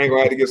ain't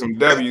glad to get some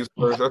W's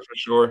first, that's for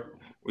sure.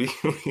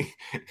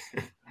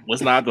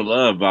 What's not to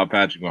love about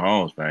Patrick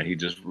Mahomes, man? He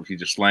just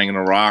slanging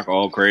the rock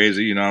all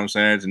crazy. You know what I'm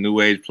saying? It's a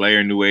new age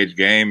player, new age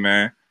game,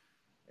 man.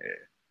 Yeah.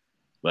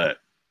 But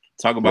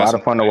talk about a lot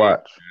of fun to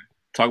watch.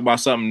 Talk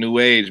about something new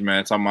age,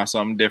 man. Talk about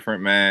something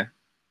different, man.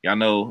 Y'all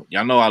know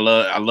I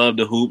love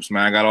the hoops,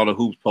 man. I got all the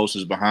hoops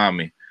posters behind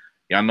me.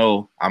 Y'all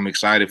know I'm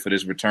excited for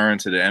this return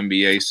to the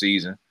NBA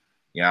season.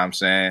 You know what I'm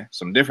saying?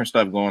 Some different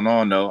stuff going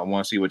on, though. I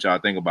want to see what y'all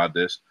think about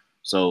this.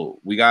 So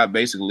we got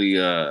basically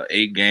a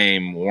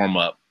 8-game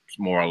warm-up,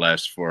 more or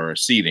less, for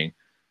seeding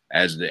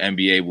as the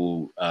NBA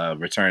will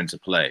return to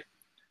play.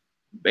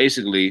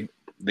 Basically,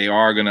 they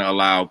are going to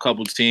allow a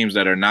couple teams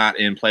that are not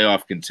in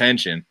playoff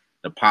contention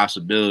the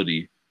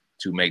possibility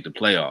to make the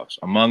playoffs.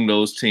 Among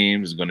those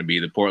teams is going to be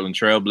the Portland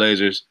Trail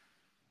Blazers,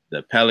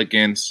 the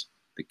Pelicans,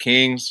 the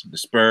Kings, the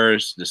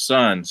Spurs, the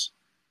Suns,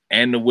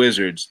 and the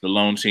Wizards, the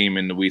lone team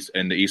in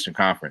the Eastern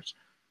Conference.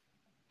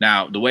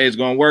 Now, the way it's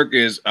going to work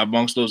is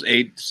amongst those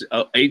eight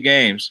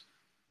games,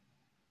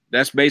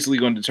 that's basically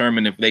going to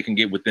determine if they can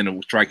get within a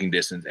striking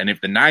distance. And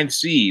if the 9th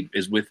seed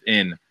is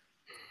within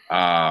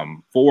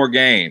 4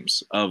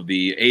 games of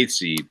the 8th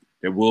seed,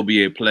 there will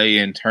be a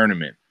play-in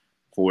tournament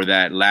for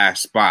that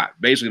last spot.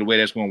 Basically, the way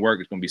that's going to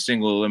work is going to be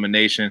single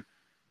elimination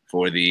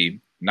for the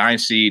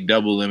 9th seed,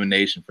 double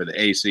elimination for the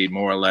 8th seed,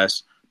 more or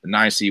less. The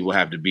 9th seed will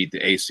have to beat the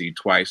 8th seed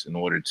twice in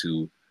order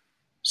to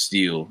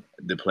steal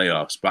the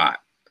playoff spot.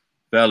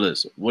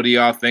 Fellas, what do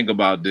y'all think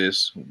about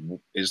this?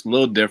 It's a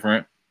little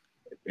different,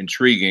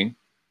 intriguing.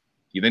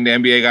 You think the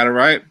NBA got it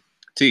right?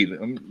 T,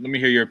 let me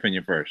hear your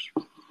opinion first.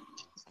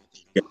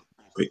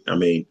 I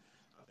mean,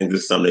 I think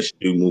this is something they should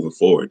do moving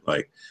forward.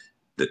 Like,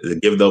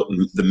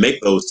 to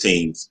make those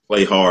teams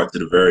play hard to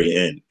the very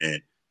end,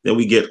 and then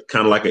we get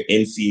kind of like an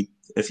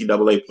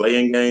NCAA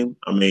play-in game.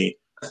 I mean,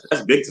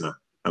 that's big time.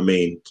 I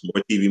mean, it's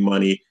more TV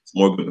money, it's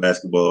more good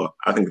basketball.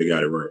 I think they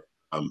got it right.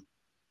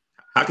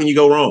 How can you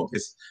go wrong?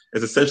 It's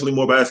essentially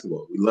more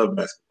basketball. We love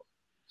basketball.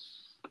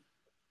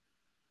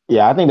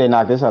 Yeah, I think they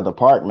knocked this out the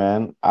park,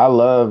 man. I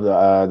love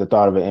the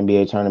thought of an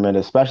NBA tournament,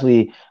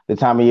 especially the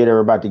time of year they're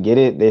about to get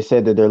it. They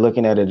said that they're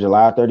looking at a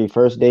July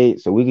 31st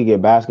date, so we could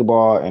get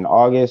basketball in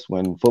August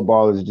when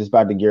football is just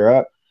about to gear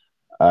up.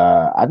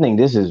 I think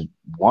this is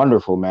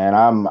wonderful, man.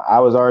 I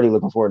was already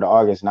looking forward to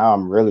August. Now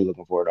I'm really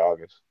looking forward to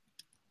August.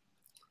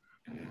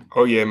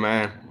 Oh yeah,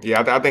 man.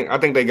 Yeah, I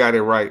think they got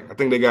it right. I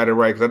think they got it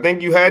right because I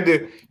think you had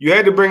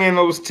to bring in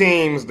those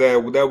teams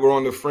that were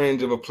on the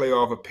fringe of a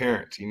playoff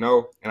appearance,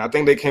 And I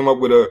think they came up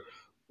with a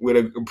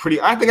pretty.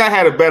 I think I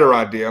had a better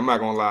idea. I'm not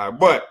gonna lie,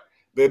 but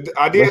the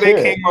idea they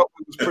came up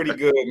with was pretty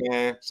good,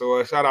 man.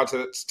 So shout out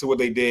to what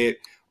they did.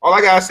 All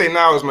I gotta say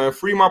now is, man,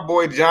 free my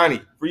boy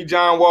Johnny, free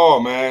John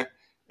Wall, man.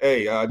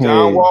 Hey,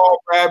 John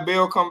Wall, Brad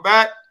Bill, come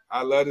back.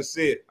 I love to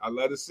see it.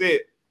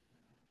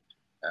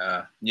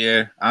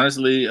 Yeah,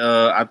 honestly,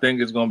 I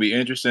think it's going to be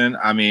interesting.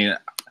 I mean,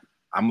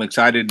 I'm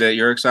excited that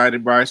you're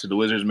excited, Bryce. So the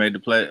Wizards may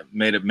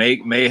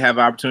have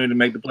an opportunity to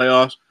make the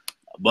playoffs,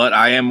 but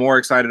I am more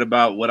excited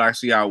about what I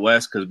see out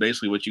west because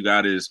basically what you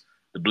got is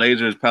the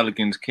Blazers,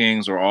 Pelicans,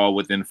 Kings are all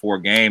within 4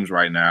 games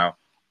right now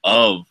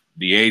of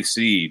the 8th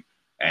seed,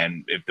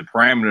 and if the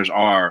parameters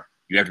are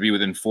you have to be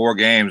within 4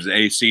 games of the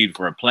 8th seed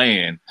for a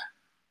play-in,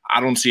 I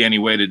don't see any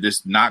way that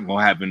this is not going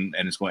to happen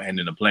and it's going to end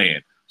in a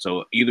play-in.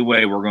 So either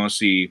way, we're going to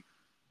see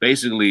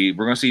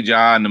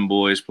Ja and them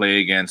boys play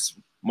against.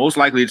 Most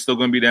likely, it's still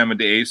going to be them at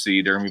the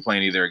AC. They're going to be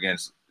playing either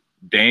against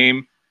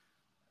Dame,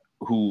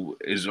 who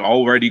is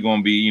already going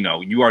to be,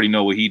 you already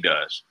know what he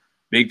does.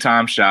 Big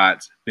time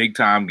shots, big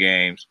time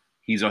games.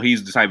 He's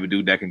the type of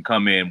dude that can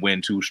come in,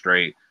 win 2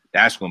 straight.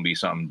 That's going to be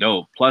something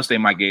dope. Plus, they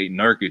might get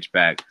Nurkic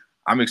back.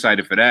 I'm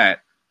excited for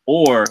that.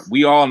 Or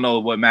we all know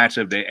what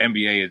matchup the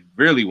NBA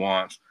really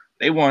wants.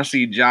 They want to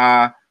see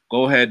Ja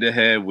go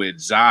head-to-head with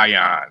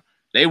Zion.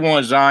 They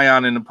want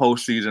Zion in the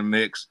postseason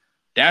mix.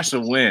 That's a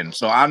win.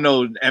 So I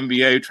know the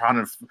NBA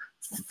trying to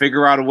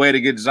figure out a way to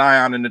get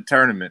Zion in the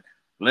tournament.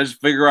 Let's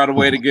figure out a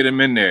way to get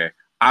him in there.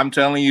 I'm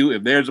telling you,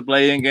 if there's a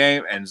play-in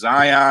game and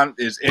Zion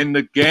is in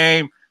the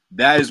game,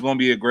 that is going to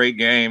be a great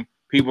game.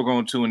 People are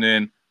going to tune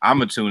in. I'm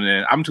going to tune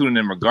in. I'm tuning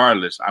in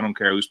regardless. I don't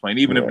care who's playing.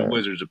 Even if the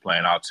Wizards are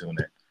playing, I'll tune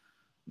in.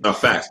 No,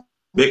 facts.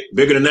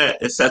 Bigger than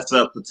that, it sets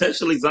up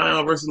potentially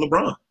Zion versus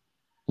LeBron.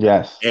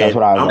 Yes, that's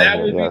what I was.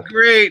 That would be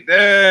great.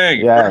 Dang.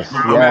 Yes,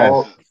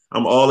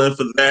 I'm all in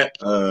for that.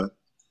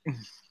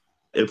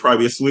 It'll probably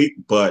be a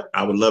sweep, but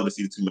I would love to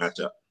see the two match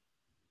up.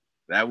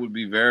 That would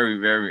be very,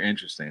 very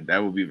interesting.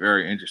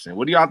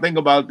 What do y'all think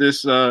about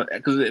this?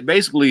 Because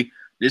basically,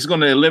 it's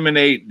going to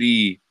eliminate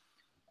the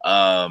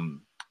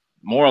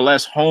more or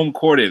less home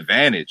court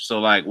advantage. So,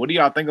 what do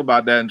y'all think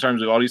about that in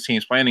terms of all these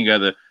teams playing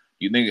together?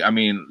 Do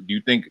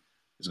you think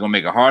it's going to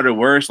make it harder or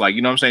worse?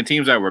 You know what I'm saying?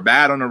 Teams that were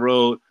bad on the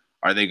road,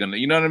 are they going to,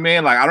 you know what I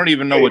mean? I don't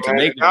even know what to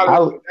make.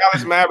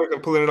 Dallas Mavericks are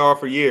pulling it off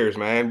for years,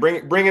 man.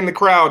 Bring in the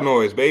crowd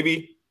noise,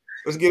 baby.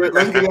 Let's get it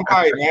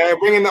hype, man.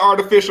 Bring in the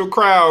artificial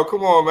crowd.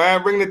 Come on,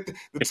 man. Bring the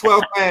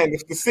 12th man,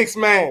 the 6th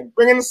man.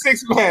 Bring in the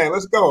 6th man.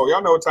 Let's go.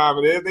 Y'all know what time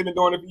it is. They've been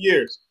doing it for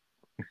years.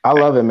 I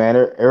love it, man.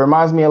 It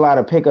reminds me a lot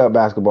of pickup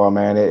basketball,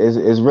 man.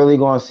 It's really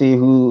going to see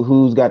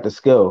who's got the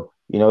skill.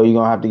 You're going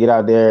to have to get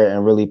out there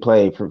and really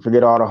play.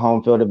 Forget all the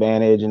home field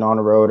advantage and on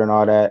the road and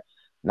all that.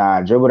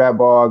 Nah, dribble that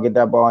ball, get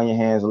that ball in your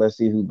hands, and let's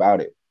see who's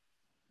about it.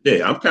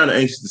 Yeah, I'm kind of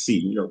anxious to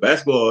see.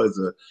 Basketball is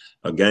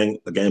a game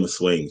of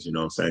swings, you know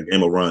what I'm saying?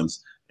 Game of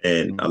runs.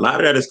 And a lot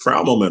of that is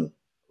crowd momentum.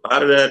 A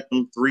lot of that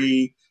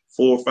 3,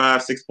 4,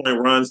 5, 6-point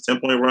runs,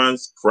 10-point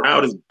runs.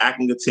 Crowd is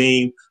backing the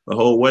team the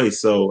whole way.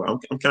 So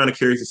I'm kind of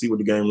curious to see what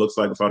the game looks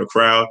like without a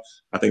crowd.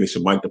 I think they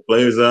should mic the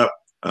players up.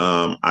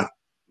 I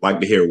like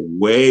to hear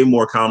way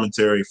more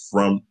commentary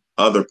from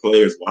other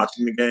players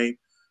watching the game.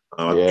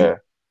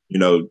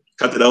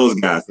 Cut to those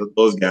guys. Let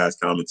those guys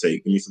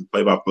commentate. Give me some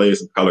play-by-play,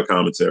 some color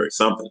commentary,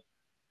 something.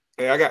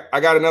 Hey, I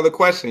got another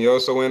question, yo.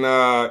 So in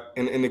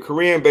the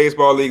Korean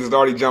baseball leagues that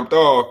already jumped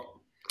off,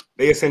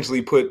 they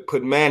essentially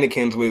put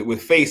mannequins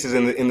with faces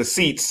in the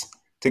seats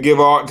to give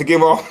off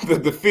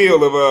the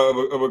feel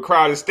of a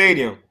crowded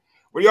stadium.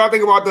 What do y'all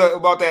think about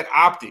that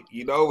optic?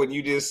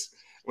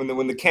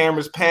 When the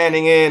camera's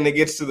panning in, it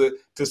gets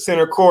to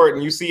center court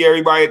and you see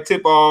everybody at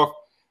tip off,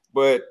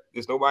 but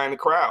there's nobody in the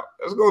crowd.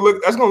 That's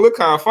gonna look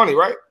kind of funny,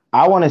 right?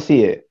 I want to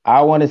see it.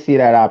 I want to see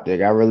that optic.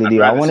 I really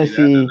do. I want to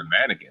see the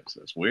mannequins.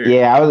 That's weird.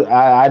 Yeah,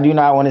 I do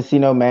not want to see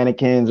no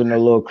mannequins or no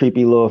little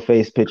creepy little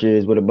face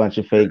pictures with a bunch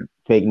of fake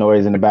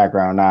noise in the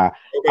background. Nah,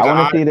 I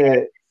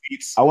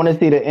want to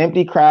see the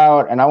empty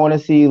crowd, and I want to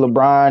see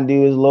LeBron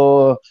do his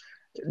little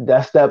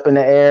that step in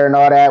the air and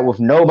all that with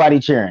nobody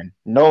cheering.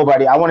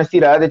 Nobody. I want to see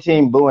the other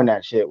team booing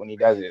that shit when he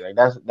does it.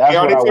 That's what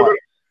I want.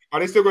 Are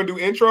they still going to do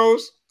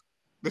intros?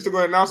 They're still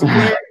going to announce the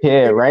player?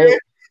 Yeah, right.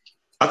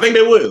 I think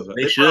they will.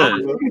 They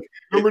should.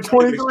 Number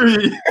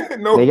 23.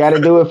 No. They got to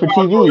do it for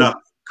TV. No,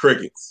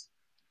 crickets.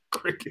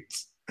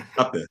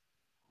 Nothing.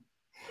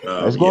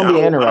 It's going to be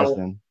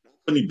interesting.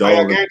 I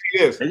guarantee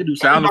this. They can do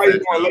sound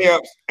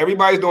effects.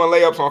 Everybody's doing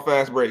layups on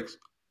fast breaks.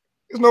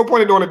 There's no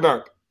point in doing a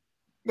dunk.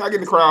 Not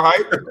getting the crowd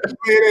hype.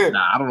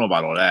 Nah, I don't know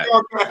about all that.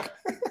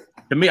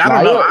 To me,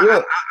 I don't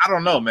know. I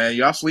don't know, man.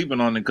 Y'all sleeping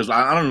on it because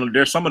I don't know.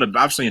 There's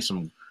I've seen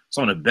some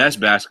of the best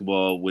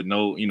basketball with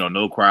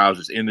no crowds,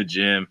 just in the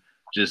gym,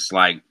 just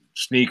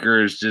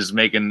sneakers, just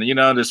making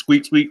the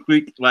squeak,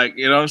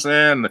 you know what I'm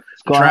saying?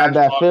 It's gonna have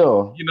that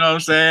feel. You know what I'm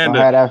saying?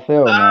 Have that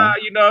feel, man.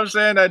 You know what I'm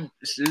saying? That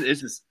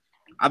it's just.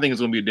 I think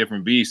it's gonna be a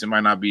different beast. It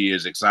might not be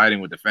as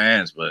exciting with the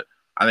fans, but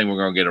I think we're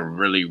gonna get a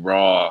really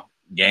raw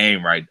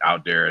game right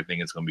out there. I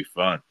think it's gonna be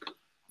fun.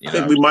 I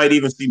think we might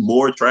even see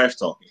more trash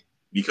talking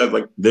because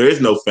there is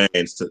no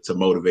fans to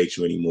motivate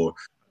you anymore.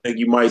 I think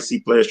you might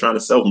see players trying to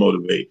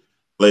self-motivate,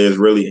 players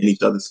really in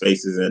each other's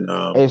faces. And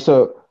hey,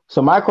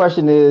 so my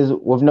question is,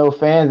 with no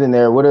fans in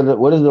there, what is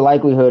the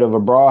likelihood of a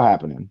brawl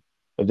happening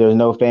if there's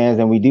no fans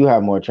and we do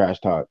have more trash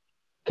talk?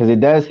 Because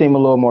it does seem a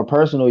little more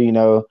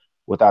personal,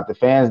 without the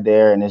fans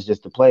there, and it's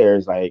just the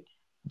players.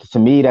 To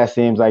me, that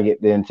seems like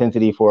the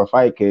intensity for a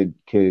fight could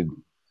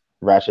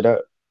ratchet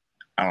up.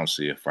 I don't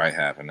see a fight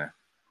happening.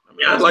 I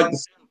mean, I'd like to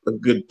see a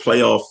good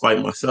playoff fight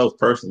myself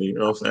personally. You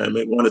know what I'm saying?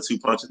 Make 1 or 2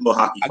 punches, a little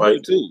hockey fight. I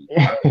do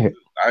too.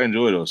 I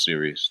enjoy those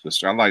series.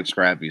 I like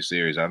scrappy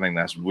series. I think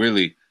that's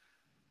really.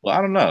 Well,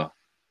 I don't know.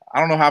 I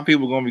don't know how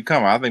people are going to be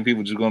coming. I think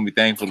people are just going to be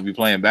thankful to be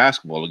playing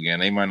basketball again.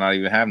 They might not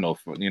even have no.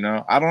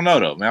 I don't know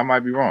though. Man, I might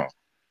be wrong.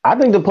 I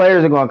think the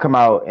players are going to come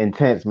out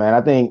intense, man.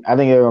 I think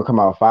they're going to come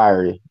out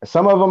fiery.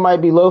 Some of them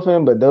might be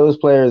loafing, but those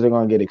players are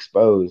going to get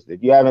exposed.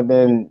 If you haven't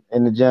been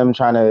in the gym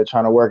trying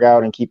to work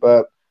out and keep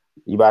up,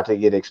 you about to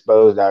get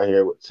exposed out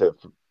here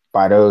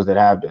by those that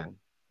have been.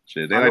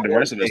 Shit, they I know like the one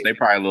rest of us. thing. They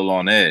probably a little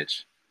on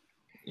edge.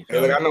 You Hey,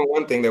 feel look, me? I know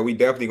one thing that we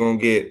definitely gonna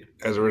get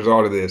as a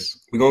result of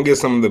this. We're gonna get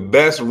some of the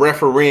best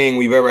refereeing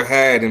we've ever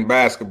had in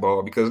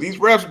basketball because these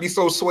refs be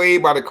so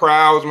swayed by the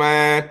crowds,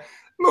 man. A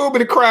little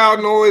bit of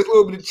crowd noise, a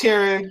little bit of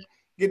cheering,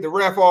 get the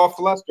ref all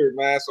flustered,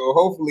 man. So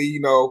hopefully,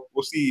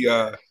 we'll see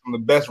some of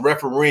the best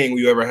refereeing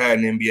we've ever had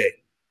in the NBA.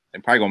 They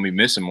probably gonna be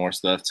missing more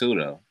stuff too,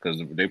 though,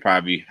 because they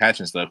probably be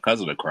hatching stuff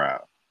because of the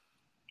crowd.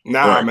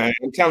 Nah, Right. man,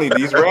 I'm telling you,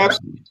 these refs,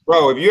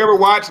 bro. If you ever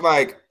watch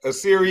like a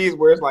series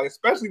where it's like,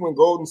 especially when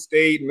Golden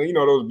State and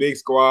those big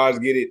squads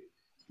get it,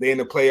 they in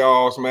the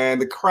playoffs, man.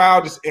 The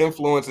crowd just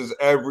influences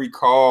every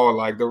call.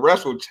 Like the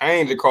refs will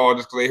change the call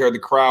just because they heard the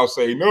crowd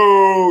say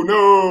no,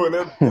 no, and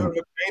they're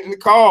changing the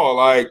call.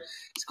 Like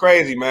it's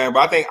crazy, man.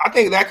 But I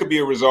think that could be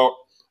a result.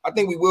 I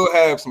think we will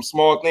have some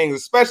small things,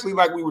 especially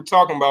like we were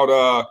talking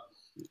about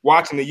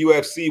watching the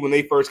UFC when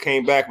they first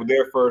came back with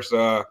their first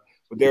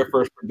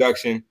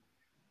production.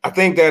 I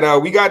think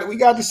that we got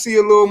to see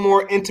a little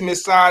more intimate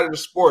side of the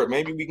sport.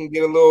 Maybe we can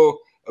get a little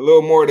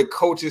more of the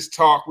coaches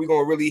talk. We're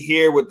gonna really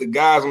hear what the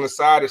guys on the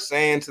side are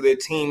saying to their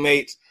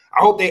teammates.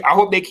 I hope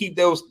they keep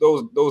those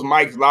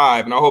mics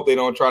live, and I hope they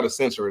don't try to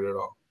censor it at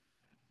all.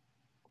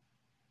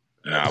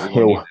 Nah, we're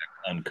gonna need Yo,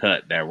 that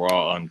uncut, that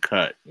raw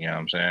uncut. You know what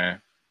I'm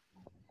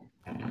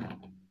saying?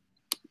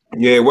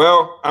 Yeah,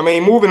 well, I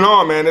mean, moving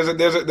on, man.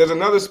 There's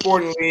another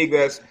sporting league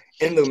that's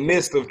in the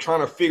midst of trying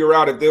to figure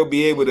out if they'll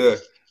be able to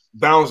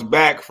bounce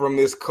back from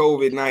this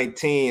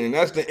COVID-19, and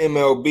that's the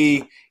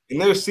MLB. And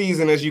their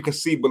season, as you can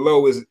see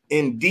below, is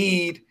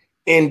indeed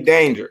in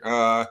danger.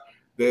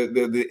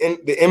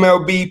 The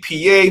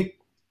MLBPA,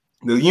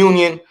 the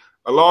union,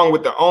 along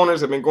with the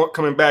owners, have been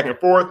coming back and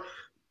forth,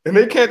 and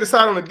they can't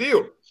decide on a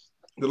deal.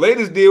 The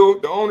latest deal,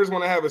 the owners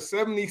want to have a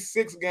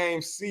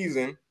 76-game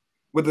season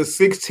with a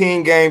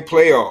 16-game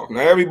playoff.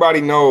 Now,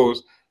 everybody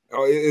knows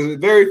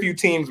very few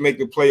teams make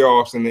the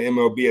playoffs in the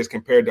MLB as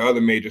compared to other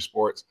major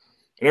sports.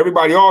 And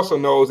everybody also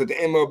knows that the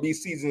MLB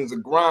season is a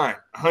grind,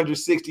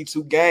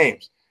 162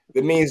 games.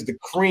 That means the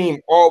cream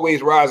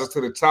always rises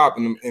to the top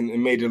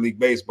in Major League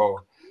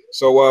Baseball.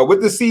 So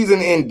with the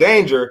season in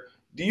danger,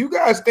 do you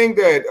guys think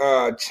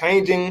that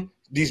changing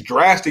these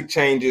drastic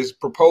changes,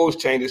 proposed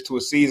changes to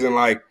a season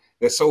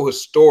that's so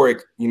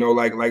historic,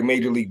 like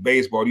Major League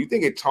Baseball, do you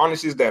think it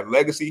tarnishes that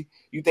legacy?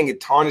 Do you think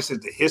it tarnishes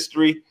the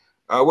history?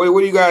 What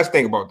do you guys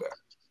think about that?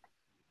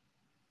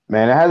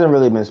 man, it hasn't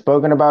really been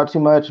spoken about too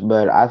much,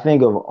 but I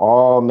think of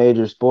all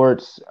major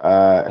sports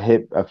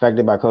hit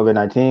affected by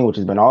COVID-19, which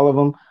has been all of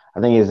them.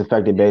 I think it's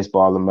affected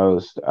baseball the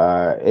most.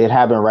 It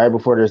happened right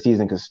before their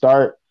season could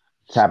start.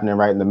 It's happening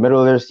right in the middle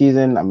of their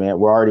season. I mean,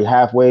 we're already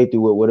halfway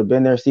through what would have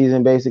been their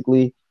season,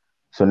 basically.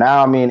 So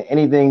now, I mean,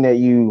 anything that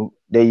you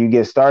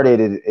get started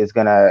is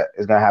gonna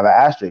have an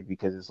asterisk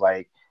because it's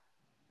like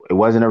it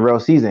wasn't a real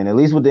season. At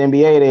least with the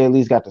NBA, they at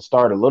least got to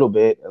start a little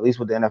bit. At least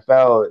with the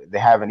NFL, they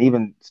haven't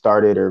even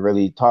started or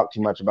really talked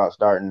too much about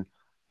starting.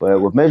 But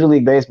with Major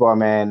League Baseball,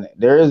 man,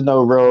 there is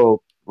no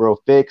real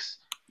fix.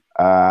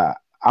 Uh,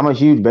 I'm a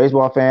huge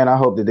baseball fan. I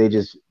hope that they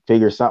just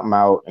figure something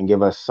out and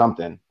give us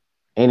something,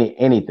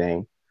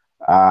 anything.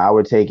 I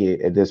would take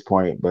it at this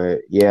point.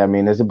 But yeah, I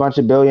mean, there's a bunch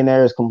of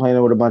billionaires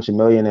complaining with a bunch of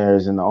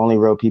millionaires, and the only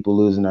real people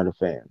losing are the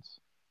fans.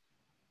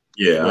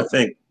 Yeah, I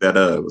think that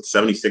with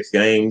 76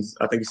 games,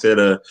 I think you said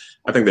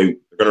I think they're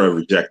going to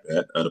reject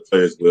that. The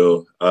players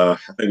will. I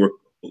think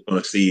we're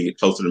going to see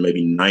closer to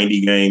maybe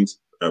 90 games,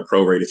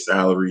 prorated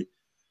salary.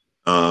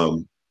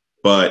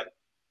 But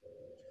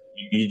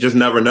you just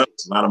never know.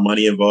 There's a lot of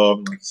money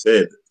involved. Like I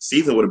said, the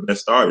season would have been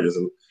started. There's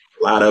a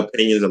lot of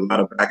opinions, a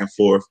lot of back and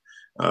forth.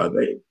 I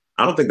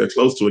don't think they're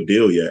close to a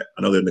deal yet.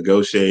 I know they're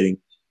negotiating,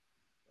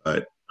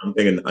 but I'm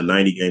thinking a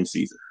 90-game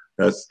season.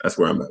 That's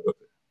where I'm at with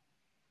it.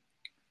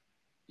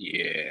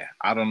 Yeah,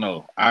 I don't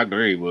know. I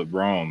agree with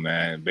Rome,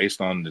 man.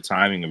 Based on the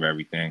timing of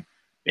everything,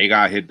 they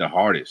got hit the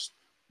hardest.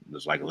 It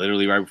was like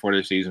literally right before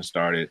the season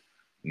started.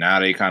 Now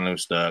they kind of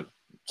stuck.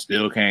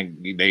 Still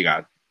can't. They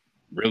got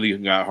really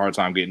got a hard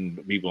time getting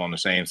people on the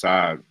same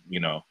side, you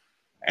know.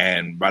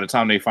 And by the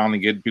time they finally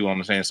get people on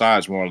the same side,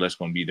 it's more or less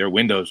going to be their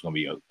window is going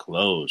to be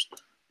closed.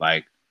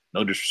 Like,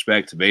 no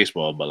disrespect to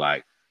baseball, but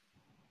like,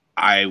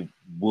 I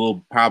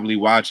will probably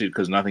watch it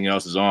because nothing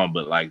else is on.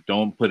 But like,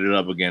 don't put it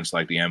up against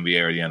like the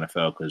NBA or the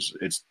NFL because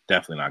it's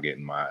definitely not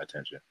getting my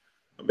attention.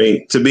 I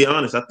mean, to be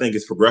honest, I think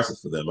it's progressive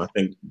for them. I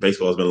think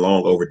baseball has been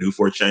long overdue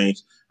for a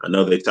change. I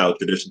know they tout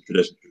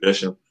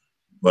tradition,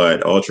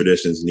 but all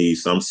traditions need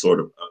some sort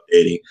of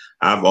updating.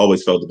 I've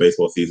always felt the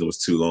baseball season was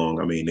too long.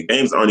 I mean, the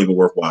games aren't even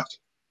worth watching.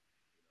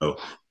 So,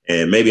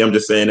 and maybe I'm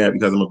just saying that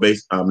because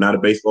I'm not a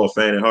baseball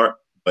fan at heart.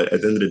 But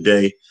at the end of the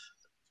day,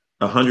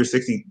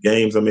 160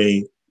 games, I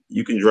mean,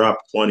 you can drop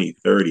 20,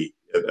 30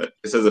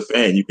 Just as a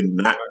fan, you can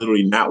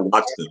literally not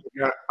watch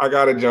them. I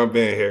gotta jump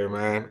in here,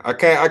 man. I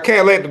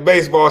can't let the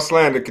baseball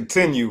slander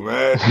continue,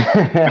 man.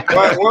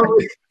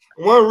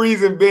 one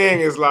reason being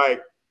is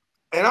like,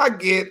 and I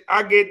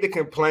get the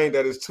complaint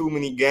that it's too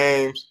many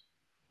games,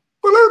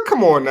 but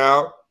come on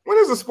now. When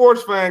is a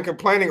sports fan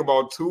complaining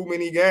about too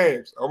many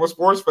games? I'm a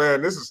sports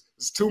fan.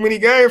 It's too many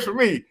games for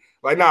me.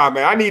 Like, nah,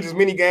 man, I need as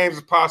many games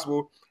as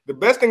possible. The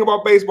best thing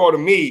about baseball to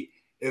me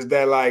is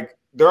that, like,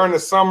 during the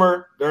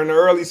summer, during the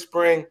early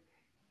spring,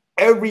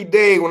 every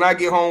day when I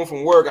get home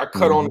from work, I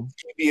cut on the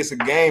TV. It's a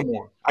game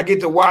on. I get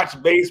to watch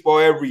baseball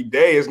every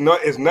day. It's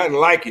nothing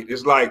like it.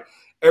 It's like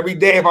every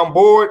day if I'm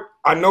bored,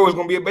 I know it's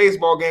gonna be a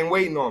baseball game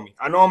waiting on me.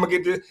 I know I'm gonna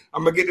get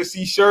to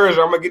see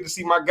Scherzer. I'm gonna get to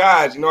see my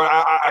guys. You know,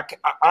 I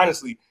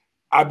honestly,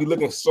 I'd be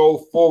looking so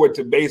forward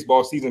to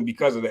baseball season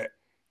because of that.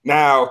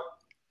 Now,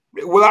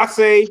 will I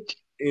say,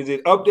 is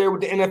it up there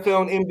with the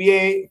NFL and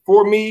NBA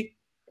for me?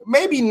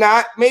 Maybe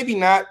not.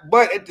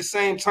 But at the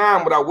same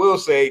time, what I will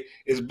say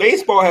is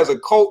baseball has a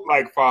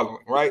cult-like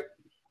following, right?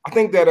 I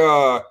think that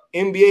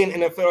NBA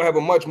and NFL have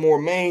a much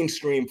more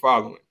mainstream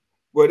following.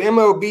 But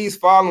MLB's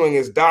following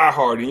is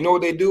diehard. And you know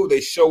what they do? They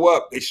show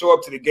up. They show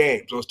up to the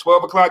games. Those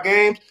 12 o'clock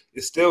games,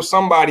 there's still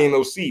somebody in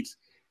those seats.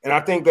 And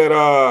I think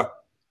that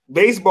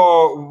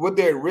baseball, what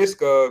they're at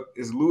risk of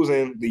is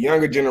losing the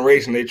younger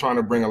generation they're trying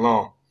to bring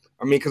along.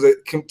 I mean, because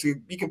to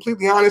be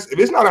completely honest, if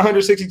it's not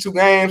 162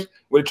 games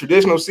with a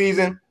traditional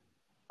season,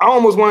 I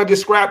almost want to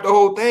just scrap the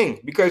whole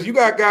thing because you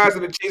got guys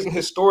that are chasing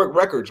historic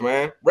records,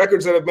 man.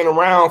 Records that have been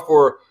around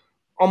for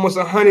almost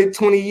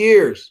 120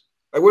 years.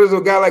 Like, what is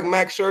a guy like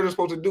Max Scherzer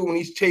supposed to do when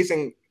he's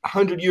chasing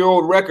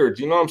 100-year-old records?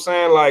 You know what I'm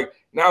saying? Like,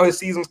 now his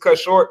season's cut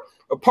short.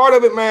 A part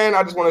of it, man,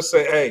 I just want to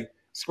say, hey,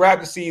 scrap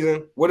the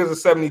season. What is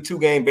a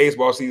 72-game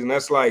baseball season?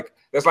 That's like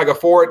a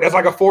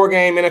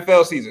 4-game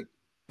NFL season.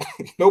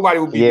 Nobody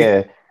would be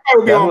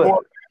on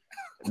board.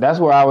 That's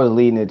where I was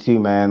leading it to,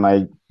 man.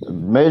 Like,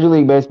 Major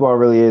League Baseball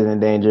really is in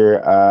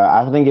danger.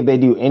 I think if they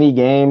do any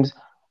games,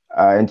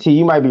 and T,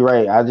 you might be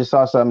right. I just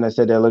saw something that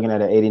said they're looking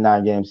at an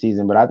 89-game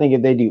season, but I think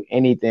if they do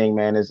anything,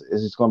 man, it's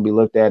just going to be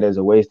looked at as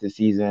a wasted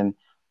season.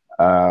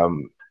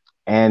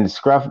 And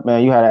Scruff,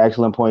 man, you had an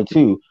excellent point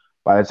too.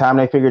 By the time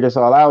they figure this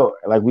all out,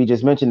 like we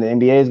just mentioned, the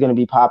NBA is going to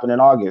be popping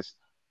in August.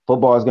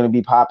 Football is going to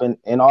be popping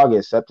in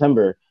August,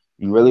 September.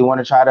 You really want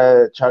to try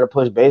to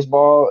push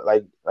baseball,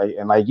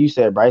 like you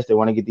said, Bryce. They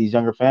want to get these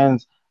younger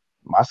fans.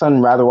 My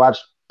son rather watch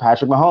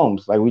Patrick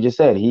Mahomes, like we just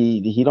said.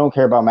 He don't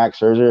care about Max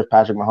Scherzer if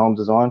Patrick Mahomes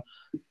is on.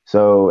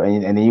 So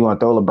and then you want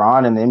to throw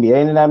LeBron and the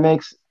NBA into that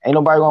mix. Ain't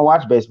nobody gonna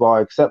watch baseball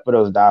except for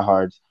those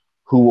diehards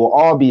who will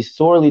all be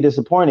sorely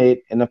disappointed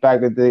in the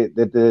fact that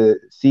the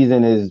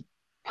season is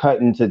cut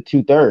into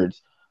 2/3.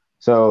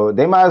 So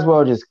they might as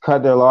well just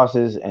cut their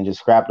losses and just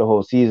scrap the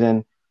whole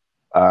season.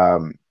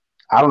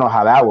 I don't know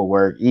how that would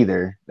work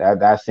either.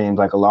 That seems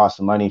like a loss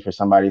of money for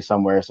somebody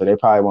somewhere, so they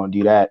probably won't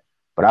do that.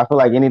 But I feel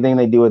like anything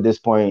they do at this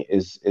point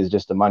is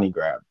just a money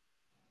grab.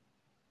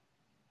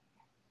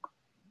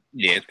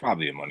 Yeah, it's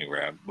probably a money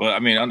grab, but I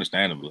mean,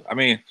 understandable. I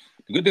mean,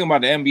 the good thing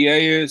about the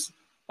NBA is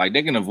like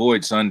they can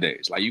avoid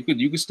Sundays. Like you could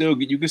still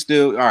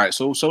all right.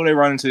 So they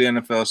run into the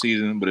NFL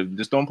season, but if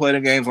just don't play the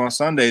games on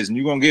Sundays, and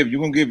you're gonna give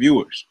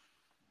viewers.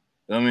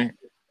 You know what I mean?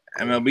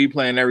 MLB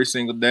playing every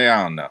single day.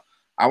 I don't know.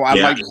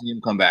 I'd like to see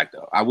him come back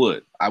though. I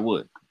would. I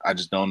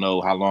just don't know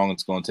how long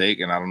it's going to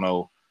take, and I don't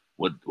know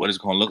what it's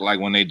going to look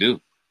like when they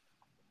do.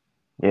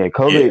 Yeah,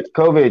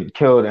 COVID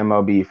killed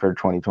MLB for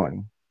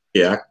 2020.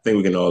 Yeah, I think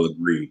we can all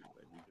agree.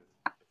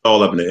 It's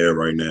all up in the air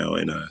right now,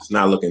 and it's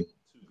not looking too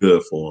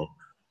good for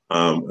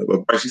them.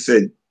 But like you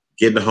said,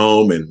 getting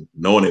home and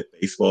knowing that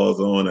baseball's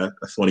on,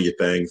 that's one of your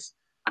things.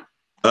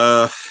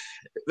 There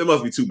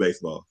must be two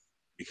baseballs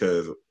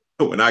because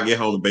when I get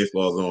home and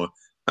baseball's on,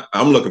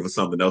 I'm looking for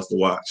something else to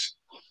watch.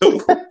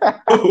 which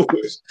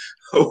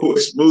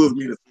moves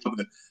me to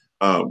something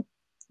that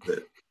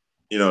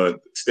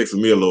sticks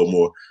with me a little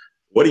more.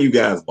 What are you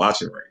guys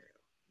watching right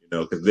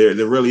now? Because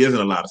there really isn't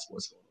a lot of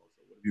sports going on.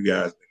 So what are you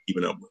guys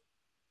keeping up with?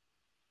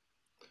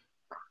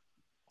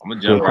 I'm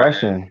gonna jump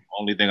right in. The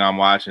only thing I'm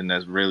watching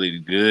that's really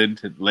good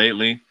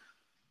lately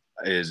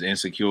is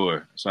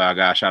Insecure. So I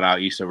got shout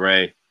out Issa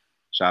Rae,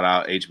 shout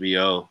out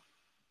HBO,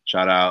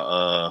 shout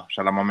out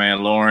my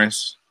man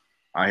Lawrence.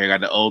 I here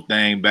got the old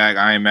thing back.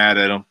 I ain't mad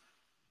at him.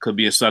 Could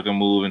be a sucker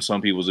move in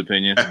some people's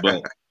opinions,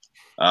 but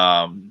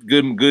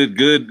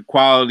good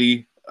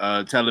quality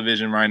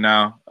television right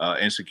now.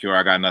 Insecure.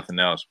 I got nothing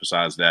else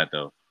besides that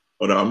though.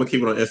 Hold on, I'm gonna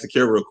keep it on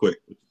Insecure real quick.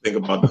 What you think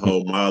about the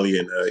whole Molly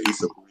and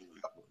Issa?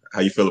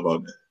 How you feel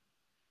about that?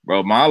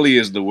 Bro, Molly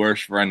is the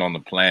worst friend on the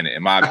planet,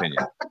 in my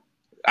opinion.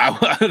 I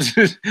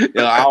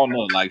don't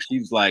know. Like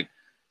she's like,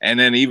 and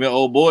then even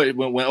old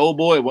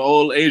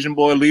Asian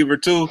boy leave her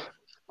too.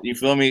 You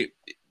feel me?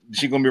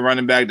 She gonna be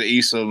running back to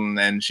Issa,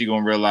 and she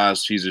gonna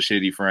realize she's a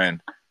shitty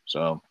friend.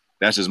 So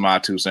that's just my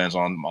 2 cents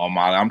on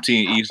Molly. I'm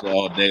team Issa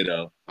all day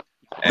though.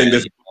 I think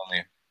this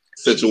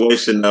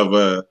situation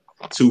of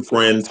two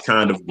friends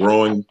kind of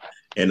growing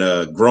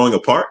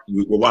apart.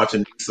 We're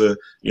watching Issa,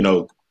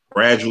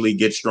 gradually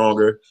get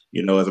stronger,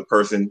 as a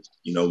person,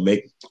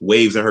 make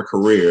waves in her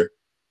career.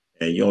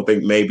 And you don't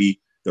think maybe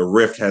the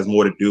rift has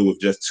more to do with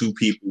just two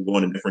people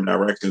going in different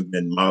directions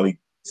than Molly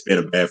being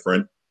a bad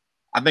friend?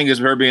 I think it's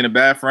her being a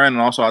bad friend,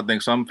 and also I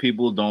think some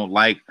people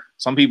like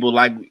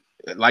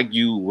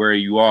you where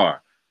you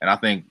are. And I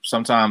think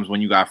sometimes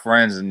when you got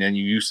friends and then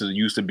you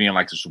used to being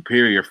like the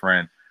superior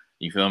friend,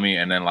 you feel me?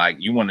 And then like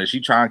she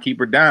try and keep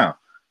her down.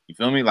 You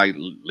feel me? Like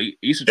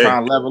used to try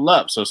and level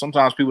up. So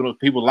sometimes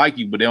people like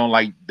you, but they don't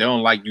like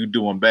you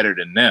doing better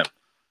than them.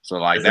 So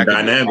like that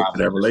dynamic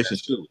to that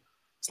relationship.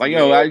 It's like,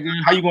 yo,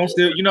 how you gonna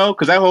still,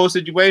 because that whole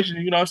situation,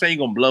 you know what I'm saying,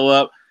 you're gonna blow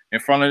up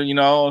in front of, you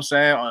know what I'm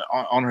saying,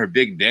 on her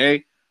big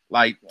day.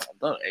 Like,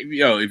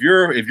 yo, if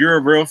you're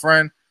a real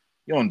friend,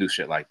 you don't do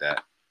shit like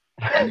that.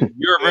 And if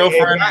you're a real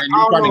friend and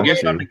you're trying to get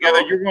something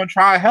together, you're gonna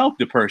try to help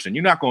the person.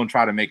 You're not gonna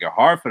try to make it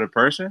hard for the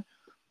person.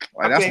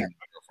 Like, that's not a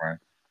real friend.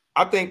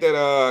 I think that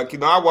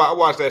I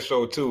watched that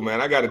show too,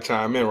 man. I got to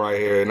chime in right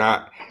here, and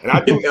I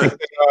do think that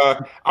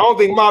I don't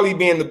think Molly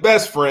being the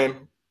best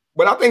friend,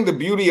 but I think the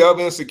beauty of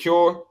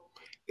Insecure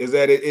is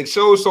that it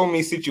shows so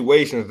many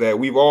situations that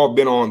we've all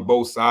been on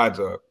both sides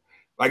of.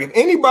 Like, if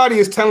anybody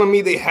is telling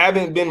me they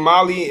haven't been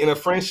Molly in a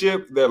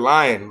friendship, they're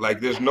lying.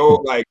 Like, there's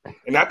no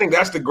and I think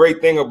that's the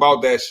great thing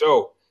about that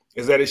show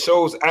is that it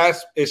shows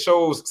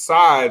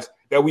sides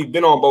that we've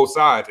been on both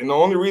sides, and the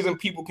only reason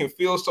people can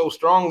feel so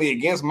strongly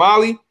against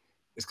Molly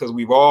is because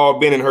we've all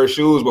been in her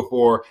shoes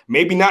before.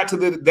 Maybe not to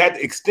that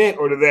extent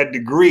or to that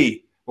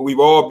degree, but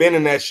we've all been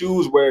in that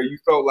shoes where you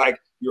felt like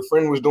your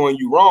friend was doing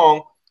you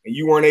wrong and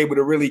you weren't able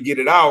to really get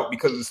it out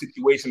because of the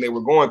situation they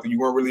were going through. You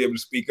weren't really able to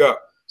speak up.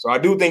 So I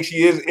do think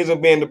she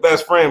isn't being the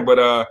best friend, but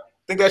I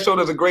think that show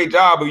does a great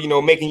job of,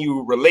 making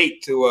you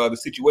relate to the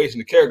situation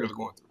the characters are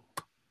going through.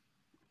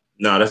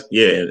 No,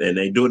 and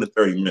they do it in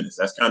 30 minutes.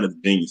 That's kind of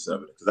the genius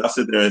of it. Because I'll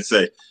sit there and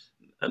say,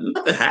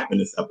 nothing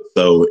happened this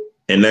episode.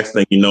 And next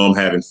thing you know, I'm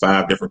having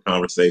 5 different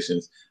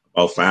conversations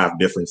about 5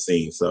 different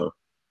scenes. So,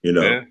 I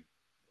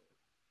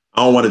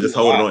don't want to just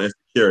hold it on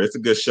Insecure. It's a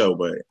good show,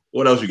 but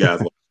what else you guys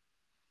want?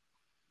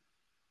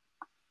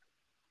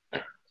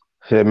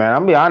 Shit, man,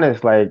 I'll be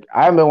honest. Like,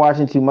 I haven't been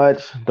watching too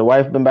much. The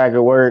wife been back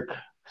at work,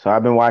 so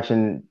I've been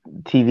watching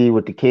TV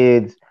with the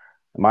kids.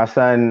 My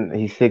son,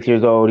 he's 6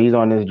 years old. He's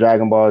on this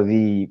Dragon Ball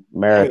Z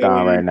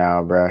marathon right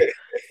now, bro.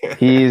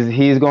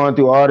 He's going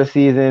through all the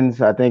seasons.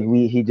 I think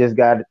he just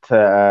got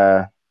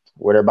to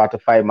where they're about to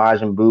fight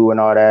Majin Buu and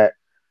all that.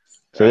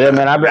 So yeah,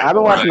 man, I've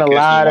been watching a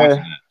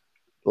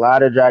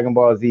lot of Dragon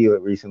Ball Z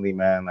recently,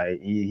 man.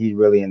 Like he's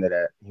really into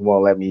that. He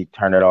won't let me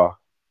turn it off.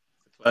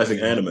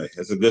 Classic anime.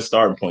 It's a good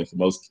starting point for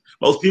most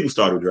people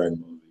start with Dragon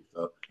Ball Z.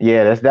 So.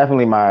 Yeah, that's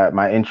definitely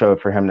my intro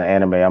for him to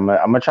anime. I'm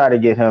gonna try to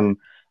get him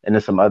into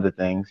some other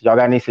things. Y'all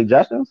got any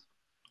suggestions?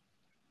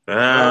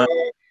 One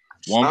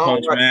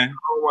Punch Man. I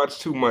don't watch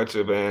too much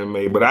of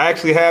anime, but I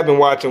actually have been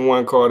watching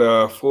one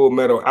called Full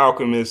Metal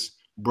Alchemist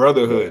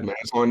Brotherhood, man.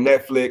 It's on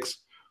Netflix.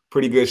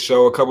 Pretty good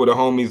show. A couple of the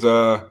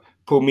homies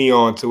put me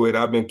onto it.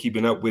 I've been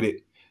keeping up with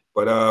it.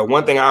 But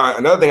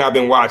another thing I've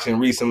been watching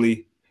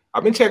recently,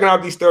 I've been checking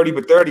out these 30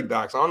 for 30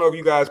 docs. I don't know if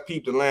you guys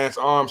peeped the Lance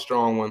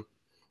Armstrong one.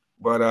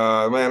 But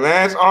man,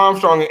 Lance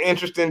Armstrong, an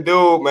interesting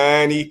dude,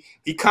 man. He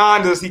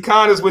conned us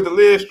with the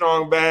Live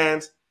Strong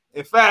bands.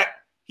 In fact,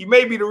 he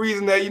may be the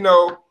reason that,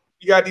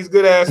 you got these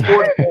good ass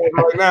sports fans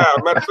right now.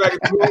 Matter of fact,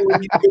 if you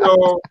want these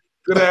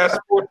good ass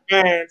sports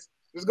fans,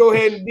 just go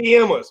ahead and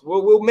DM us.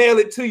 We'll mail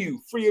it to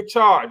you free of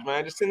charge,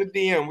 man. Just send a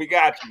DM. We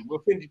got you.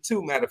 We'll send you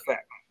 2, matter of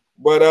fact.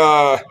 But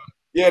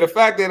the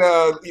fact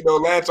that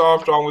Lance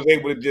Armstrong was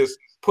able to just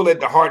pull at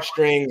the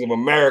heartstrings of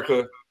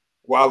America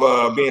while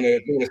being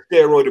a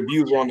steroid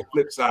abuser on the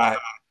flip side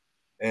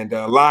and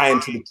lying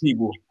to the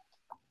people.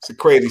 It's a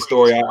crazy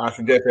story. I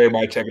suggest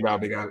everybody check it out.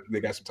 They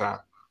got some time.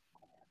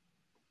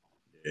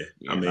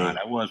 Yeah,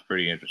 that was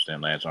pretty interesting,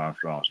 Lance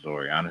Armstrong's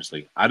story.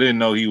 Honestly, I didn't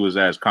know he was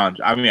as I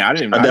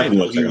didn't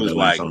know he was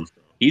like.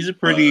 He's a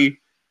pretty.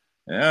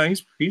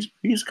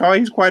 He's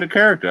quite a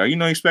character.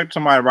 Expect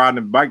somebody riding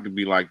a bike to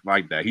be like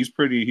that. He's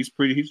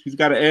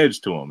got an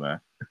edge to him, man.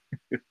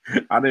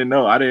 I didn't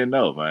know,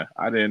 man.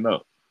 I didn't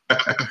know.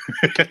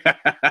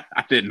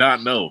 I did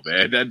not know,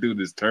 man. That dude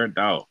is turned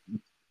out.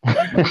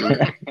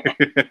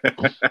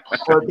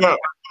 Turned up.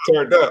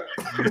 Yeah,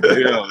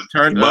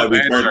 turned up.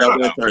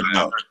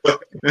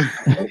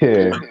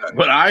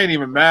 But I ain't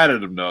even mad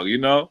at him though.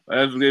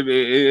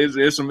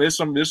 It's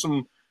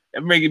some.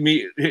 It making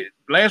me.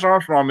 Lance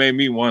Armstrong made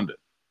me wonder.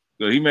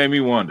 He made me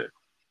wonder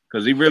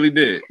because he really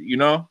did.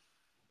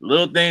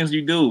 Little things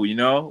you do. We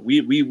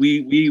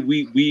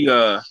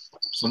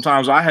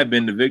sometimes I have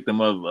been the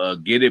victim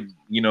of get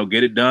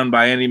it done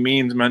by any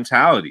means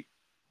mentality.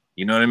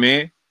 You know what I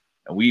mean?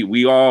 And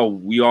we all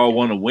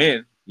want to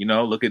win.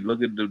 Look at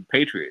the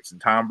Patriots and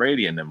Tom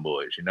Brady and them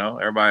boys.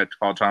 Everybody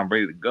call Tom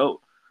Brady the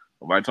GOAT.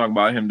 Everybody talking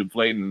about him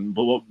deflating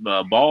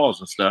balls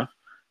and stuff.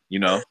 I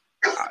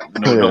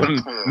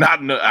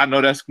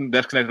know that's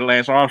connected to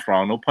Lance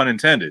Armstrong. No pun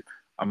intended.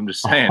 I'm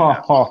just saying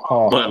that.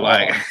 But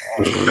like,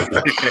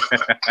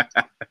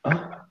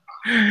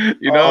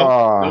 You know,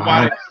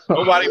 Oh.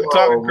 nobody be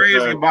talking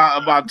crazy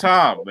about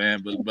Tom,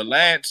 man. But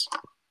Lance,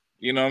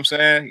 you know what I'm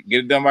saying?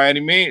 Get it done by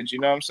any means, you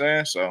know what I'm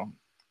saying? So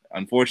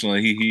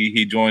unfortunately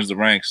he joins the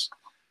ranks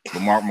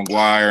with Mark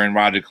McGuire and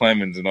Roger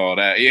Clemens and all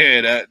that.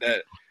 Yeah,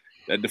 that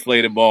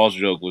deflated balls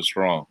joke was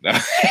strong.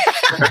 That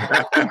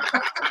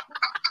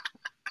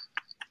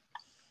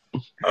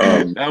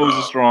was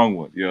a strong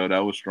one. Yo, that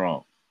was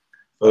strong.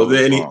 So, is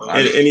there any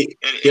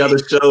other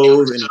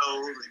shows and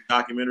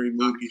documentary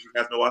movies you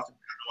guys been watching?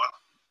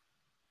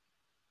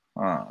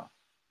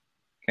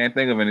 Can't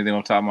think of anything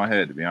on top of my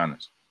head, to be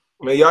honest.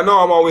 Man, y'all know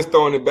I'm always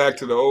throwing it back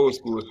to the old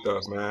school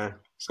stuff, man.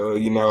 So,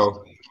 you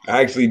know,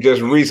 I actually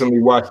just recently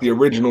watched the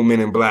original Men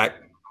in Black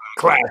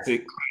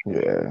classic.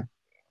 Yeah.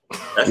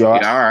 Yo, all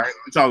right.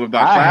 We're talking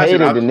about I classic.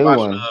 hated the new one.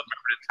 Remember the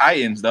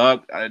Titans,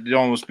 dog. I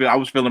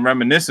was feeling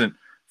reminiscent.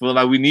 Feeling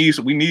like we need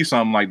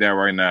something like that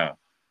right now.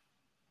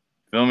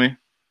 Feel me?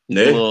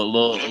 Yeah.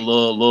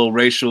 Little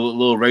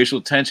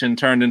racial tension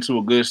turned into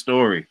a good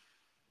story.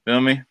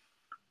 Feel me?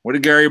 Where the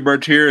Gary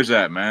Bertiers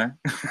at, man?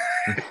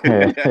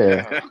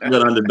 Good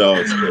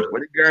underdogs.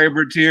 Where the Gary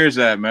Bertiers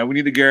at, man? We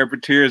need the Gary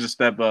Bertiers to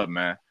step up,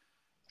 man.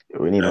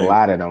 We need a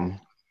lot of them.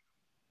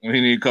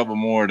 We need a couple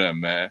more of them,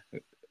 man.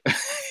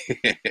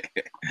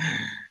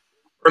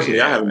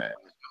 Personally, I haven't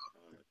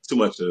too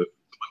much of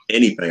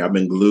anything. I've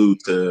been glued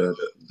to the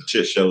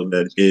shit show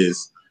that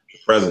is the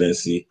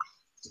presidency.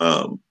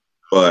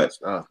 But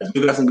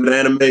we got some good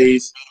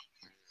animes.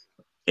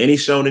 Any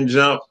Shonen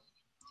Jump.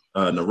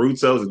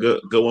 Naruto is a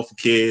good one for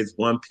kids.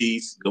 One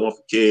Piece, good one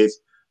for kids.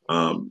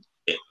 A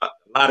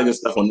lot of good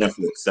stuff on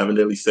Netflix. 7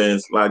 Deadly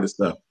Sins, a lot of good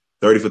stuff.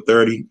 30 for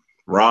 30.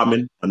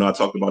 Robin. I know I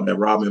talked about that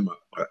Robin. My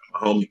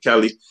homie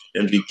Kelly,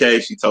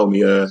 MGK, she told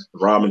me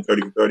Robin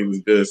 30 for 30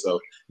 was good. So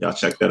y'all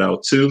check that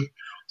out too.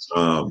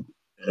 And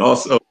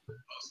also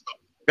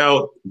check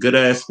out Good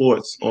Ass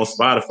Sports on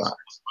Spotify.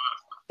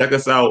 Check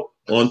us out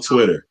on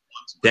Twitter.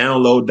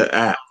 Download the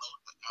app.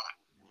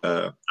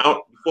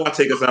 Before I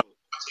take us out,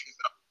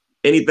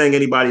 anything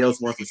anybody else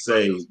wants to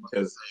say,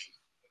 because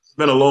it's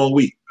been a long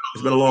week.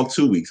 It's been a long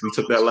 2 weeks. We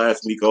took that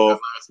last week off,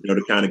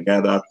 to kind of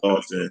gather our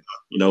thoughts and,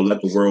 let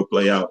the world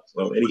play out.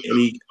 So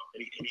any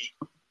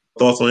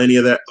thoughts on any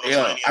of that?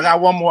 Yeah, I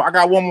got one more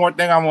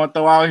thing I want to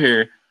throw out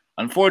here.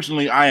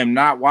 Unfortunately, I am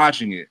not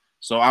watching it.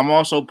 So I'm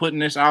also putting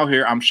this out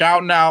here. I'm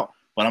shouting out,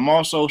 but I'm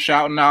also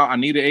shouting out I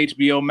need an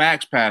HBO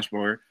Max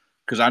password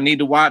because I need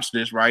to watch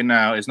this right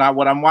now. It's not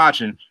what I'm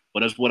watching,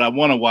 but it's what I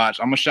want to watch.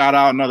 I'm going to shout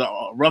out another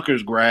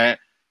Rutgers grad,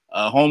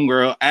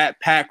 homegirl at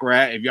Pack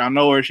Rat. If y'all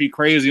know her, she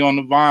crazy on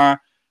the Vine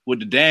with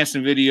the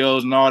dancing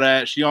videos and all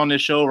that. She on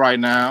this show right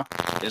now.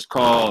 It's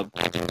called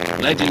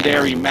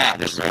Legendary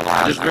Max.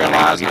 I just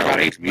realized I got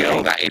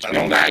HBO. Got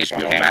HBO Max.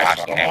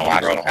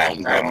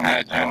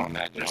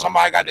 If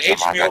somebody got the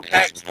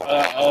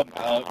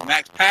HBO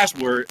Max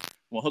password,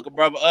 we'll hook a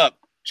brother up.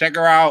 Check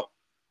her out.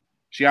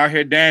 She out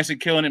here dancing,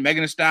 killing it.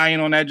 Megan Thee Stallion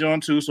on that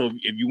joint too. So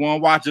if you want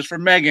to watch this for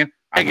Megan,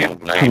 I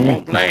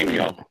won't blame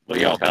you. But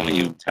yo, telling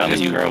you,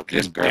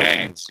 this girl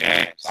dance.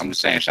 I'm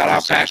just saying, shout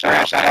out Pack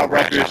Rat, shout out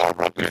Rutgers.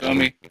 You feel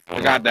me?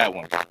 I got that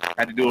one.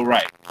 Had to do it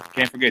right.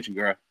 Can't forget you,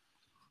 girl.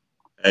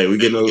 Hey, we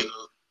getting a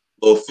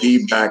little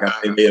feedback. I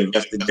think they're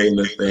investigating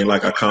this thing,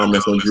 like our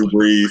comments on Drew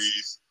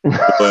Brees.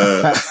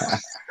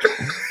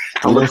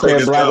 I'm gonna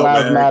say Black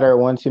Lives Matter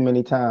one too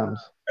many times.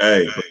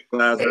 Hey,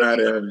 Black Lives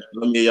Matter.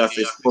 Let me y'all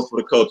say sports for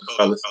the culture,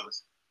 fellas.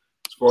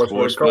 Sports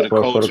for the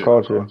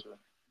culture.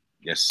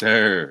 Yes,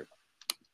 sir.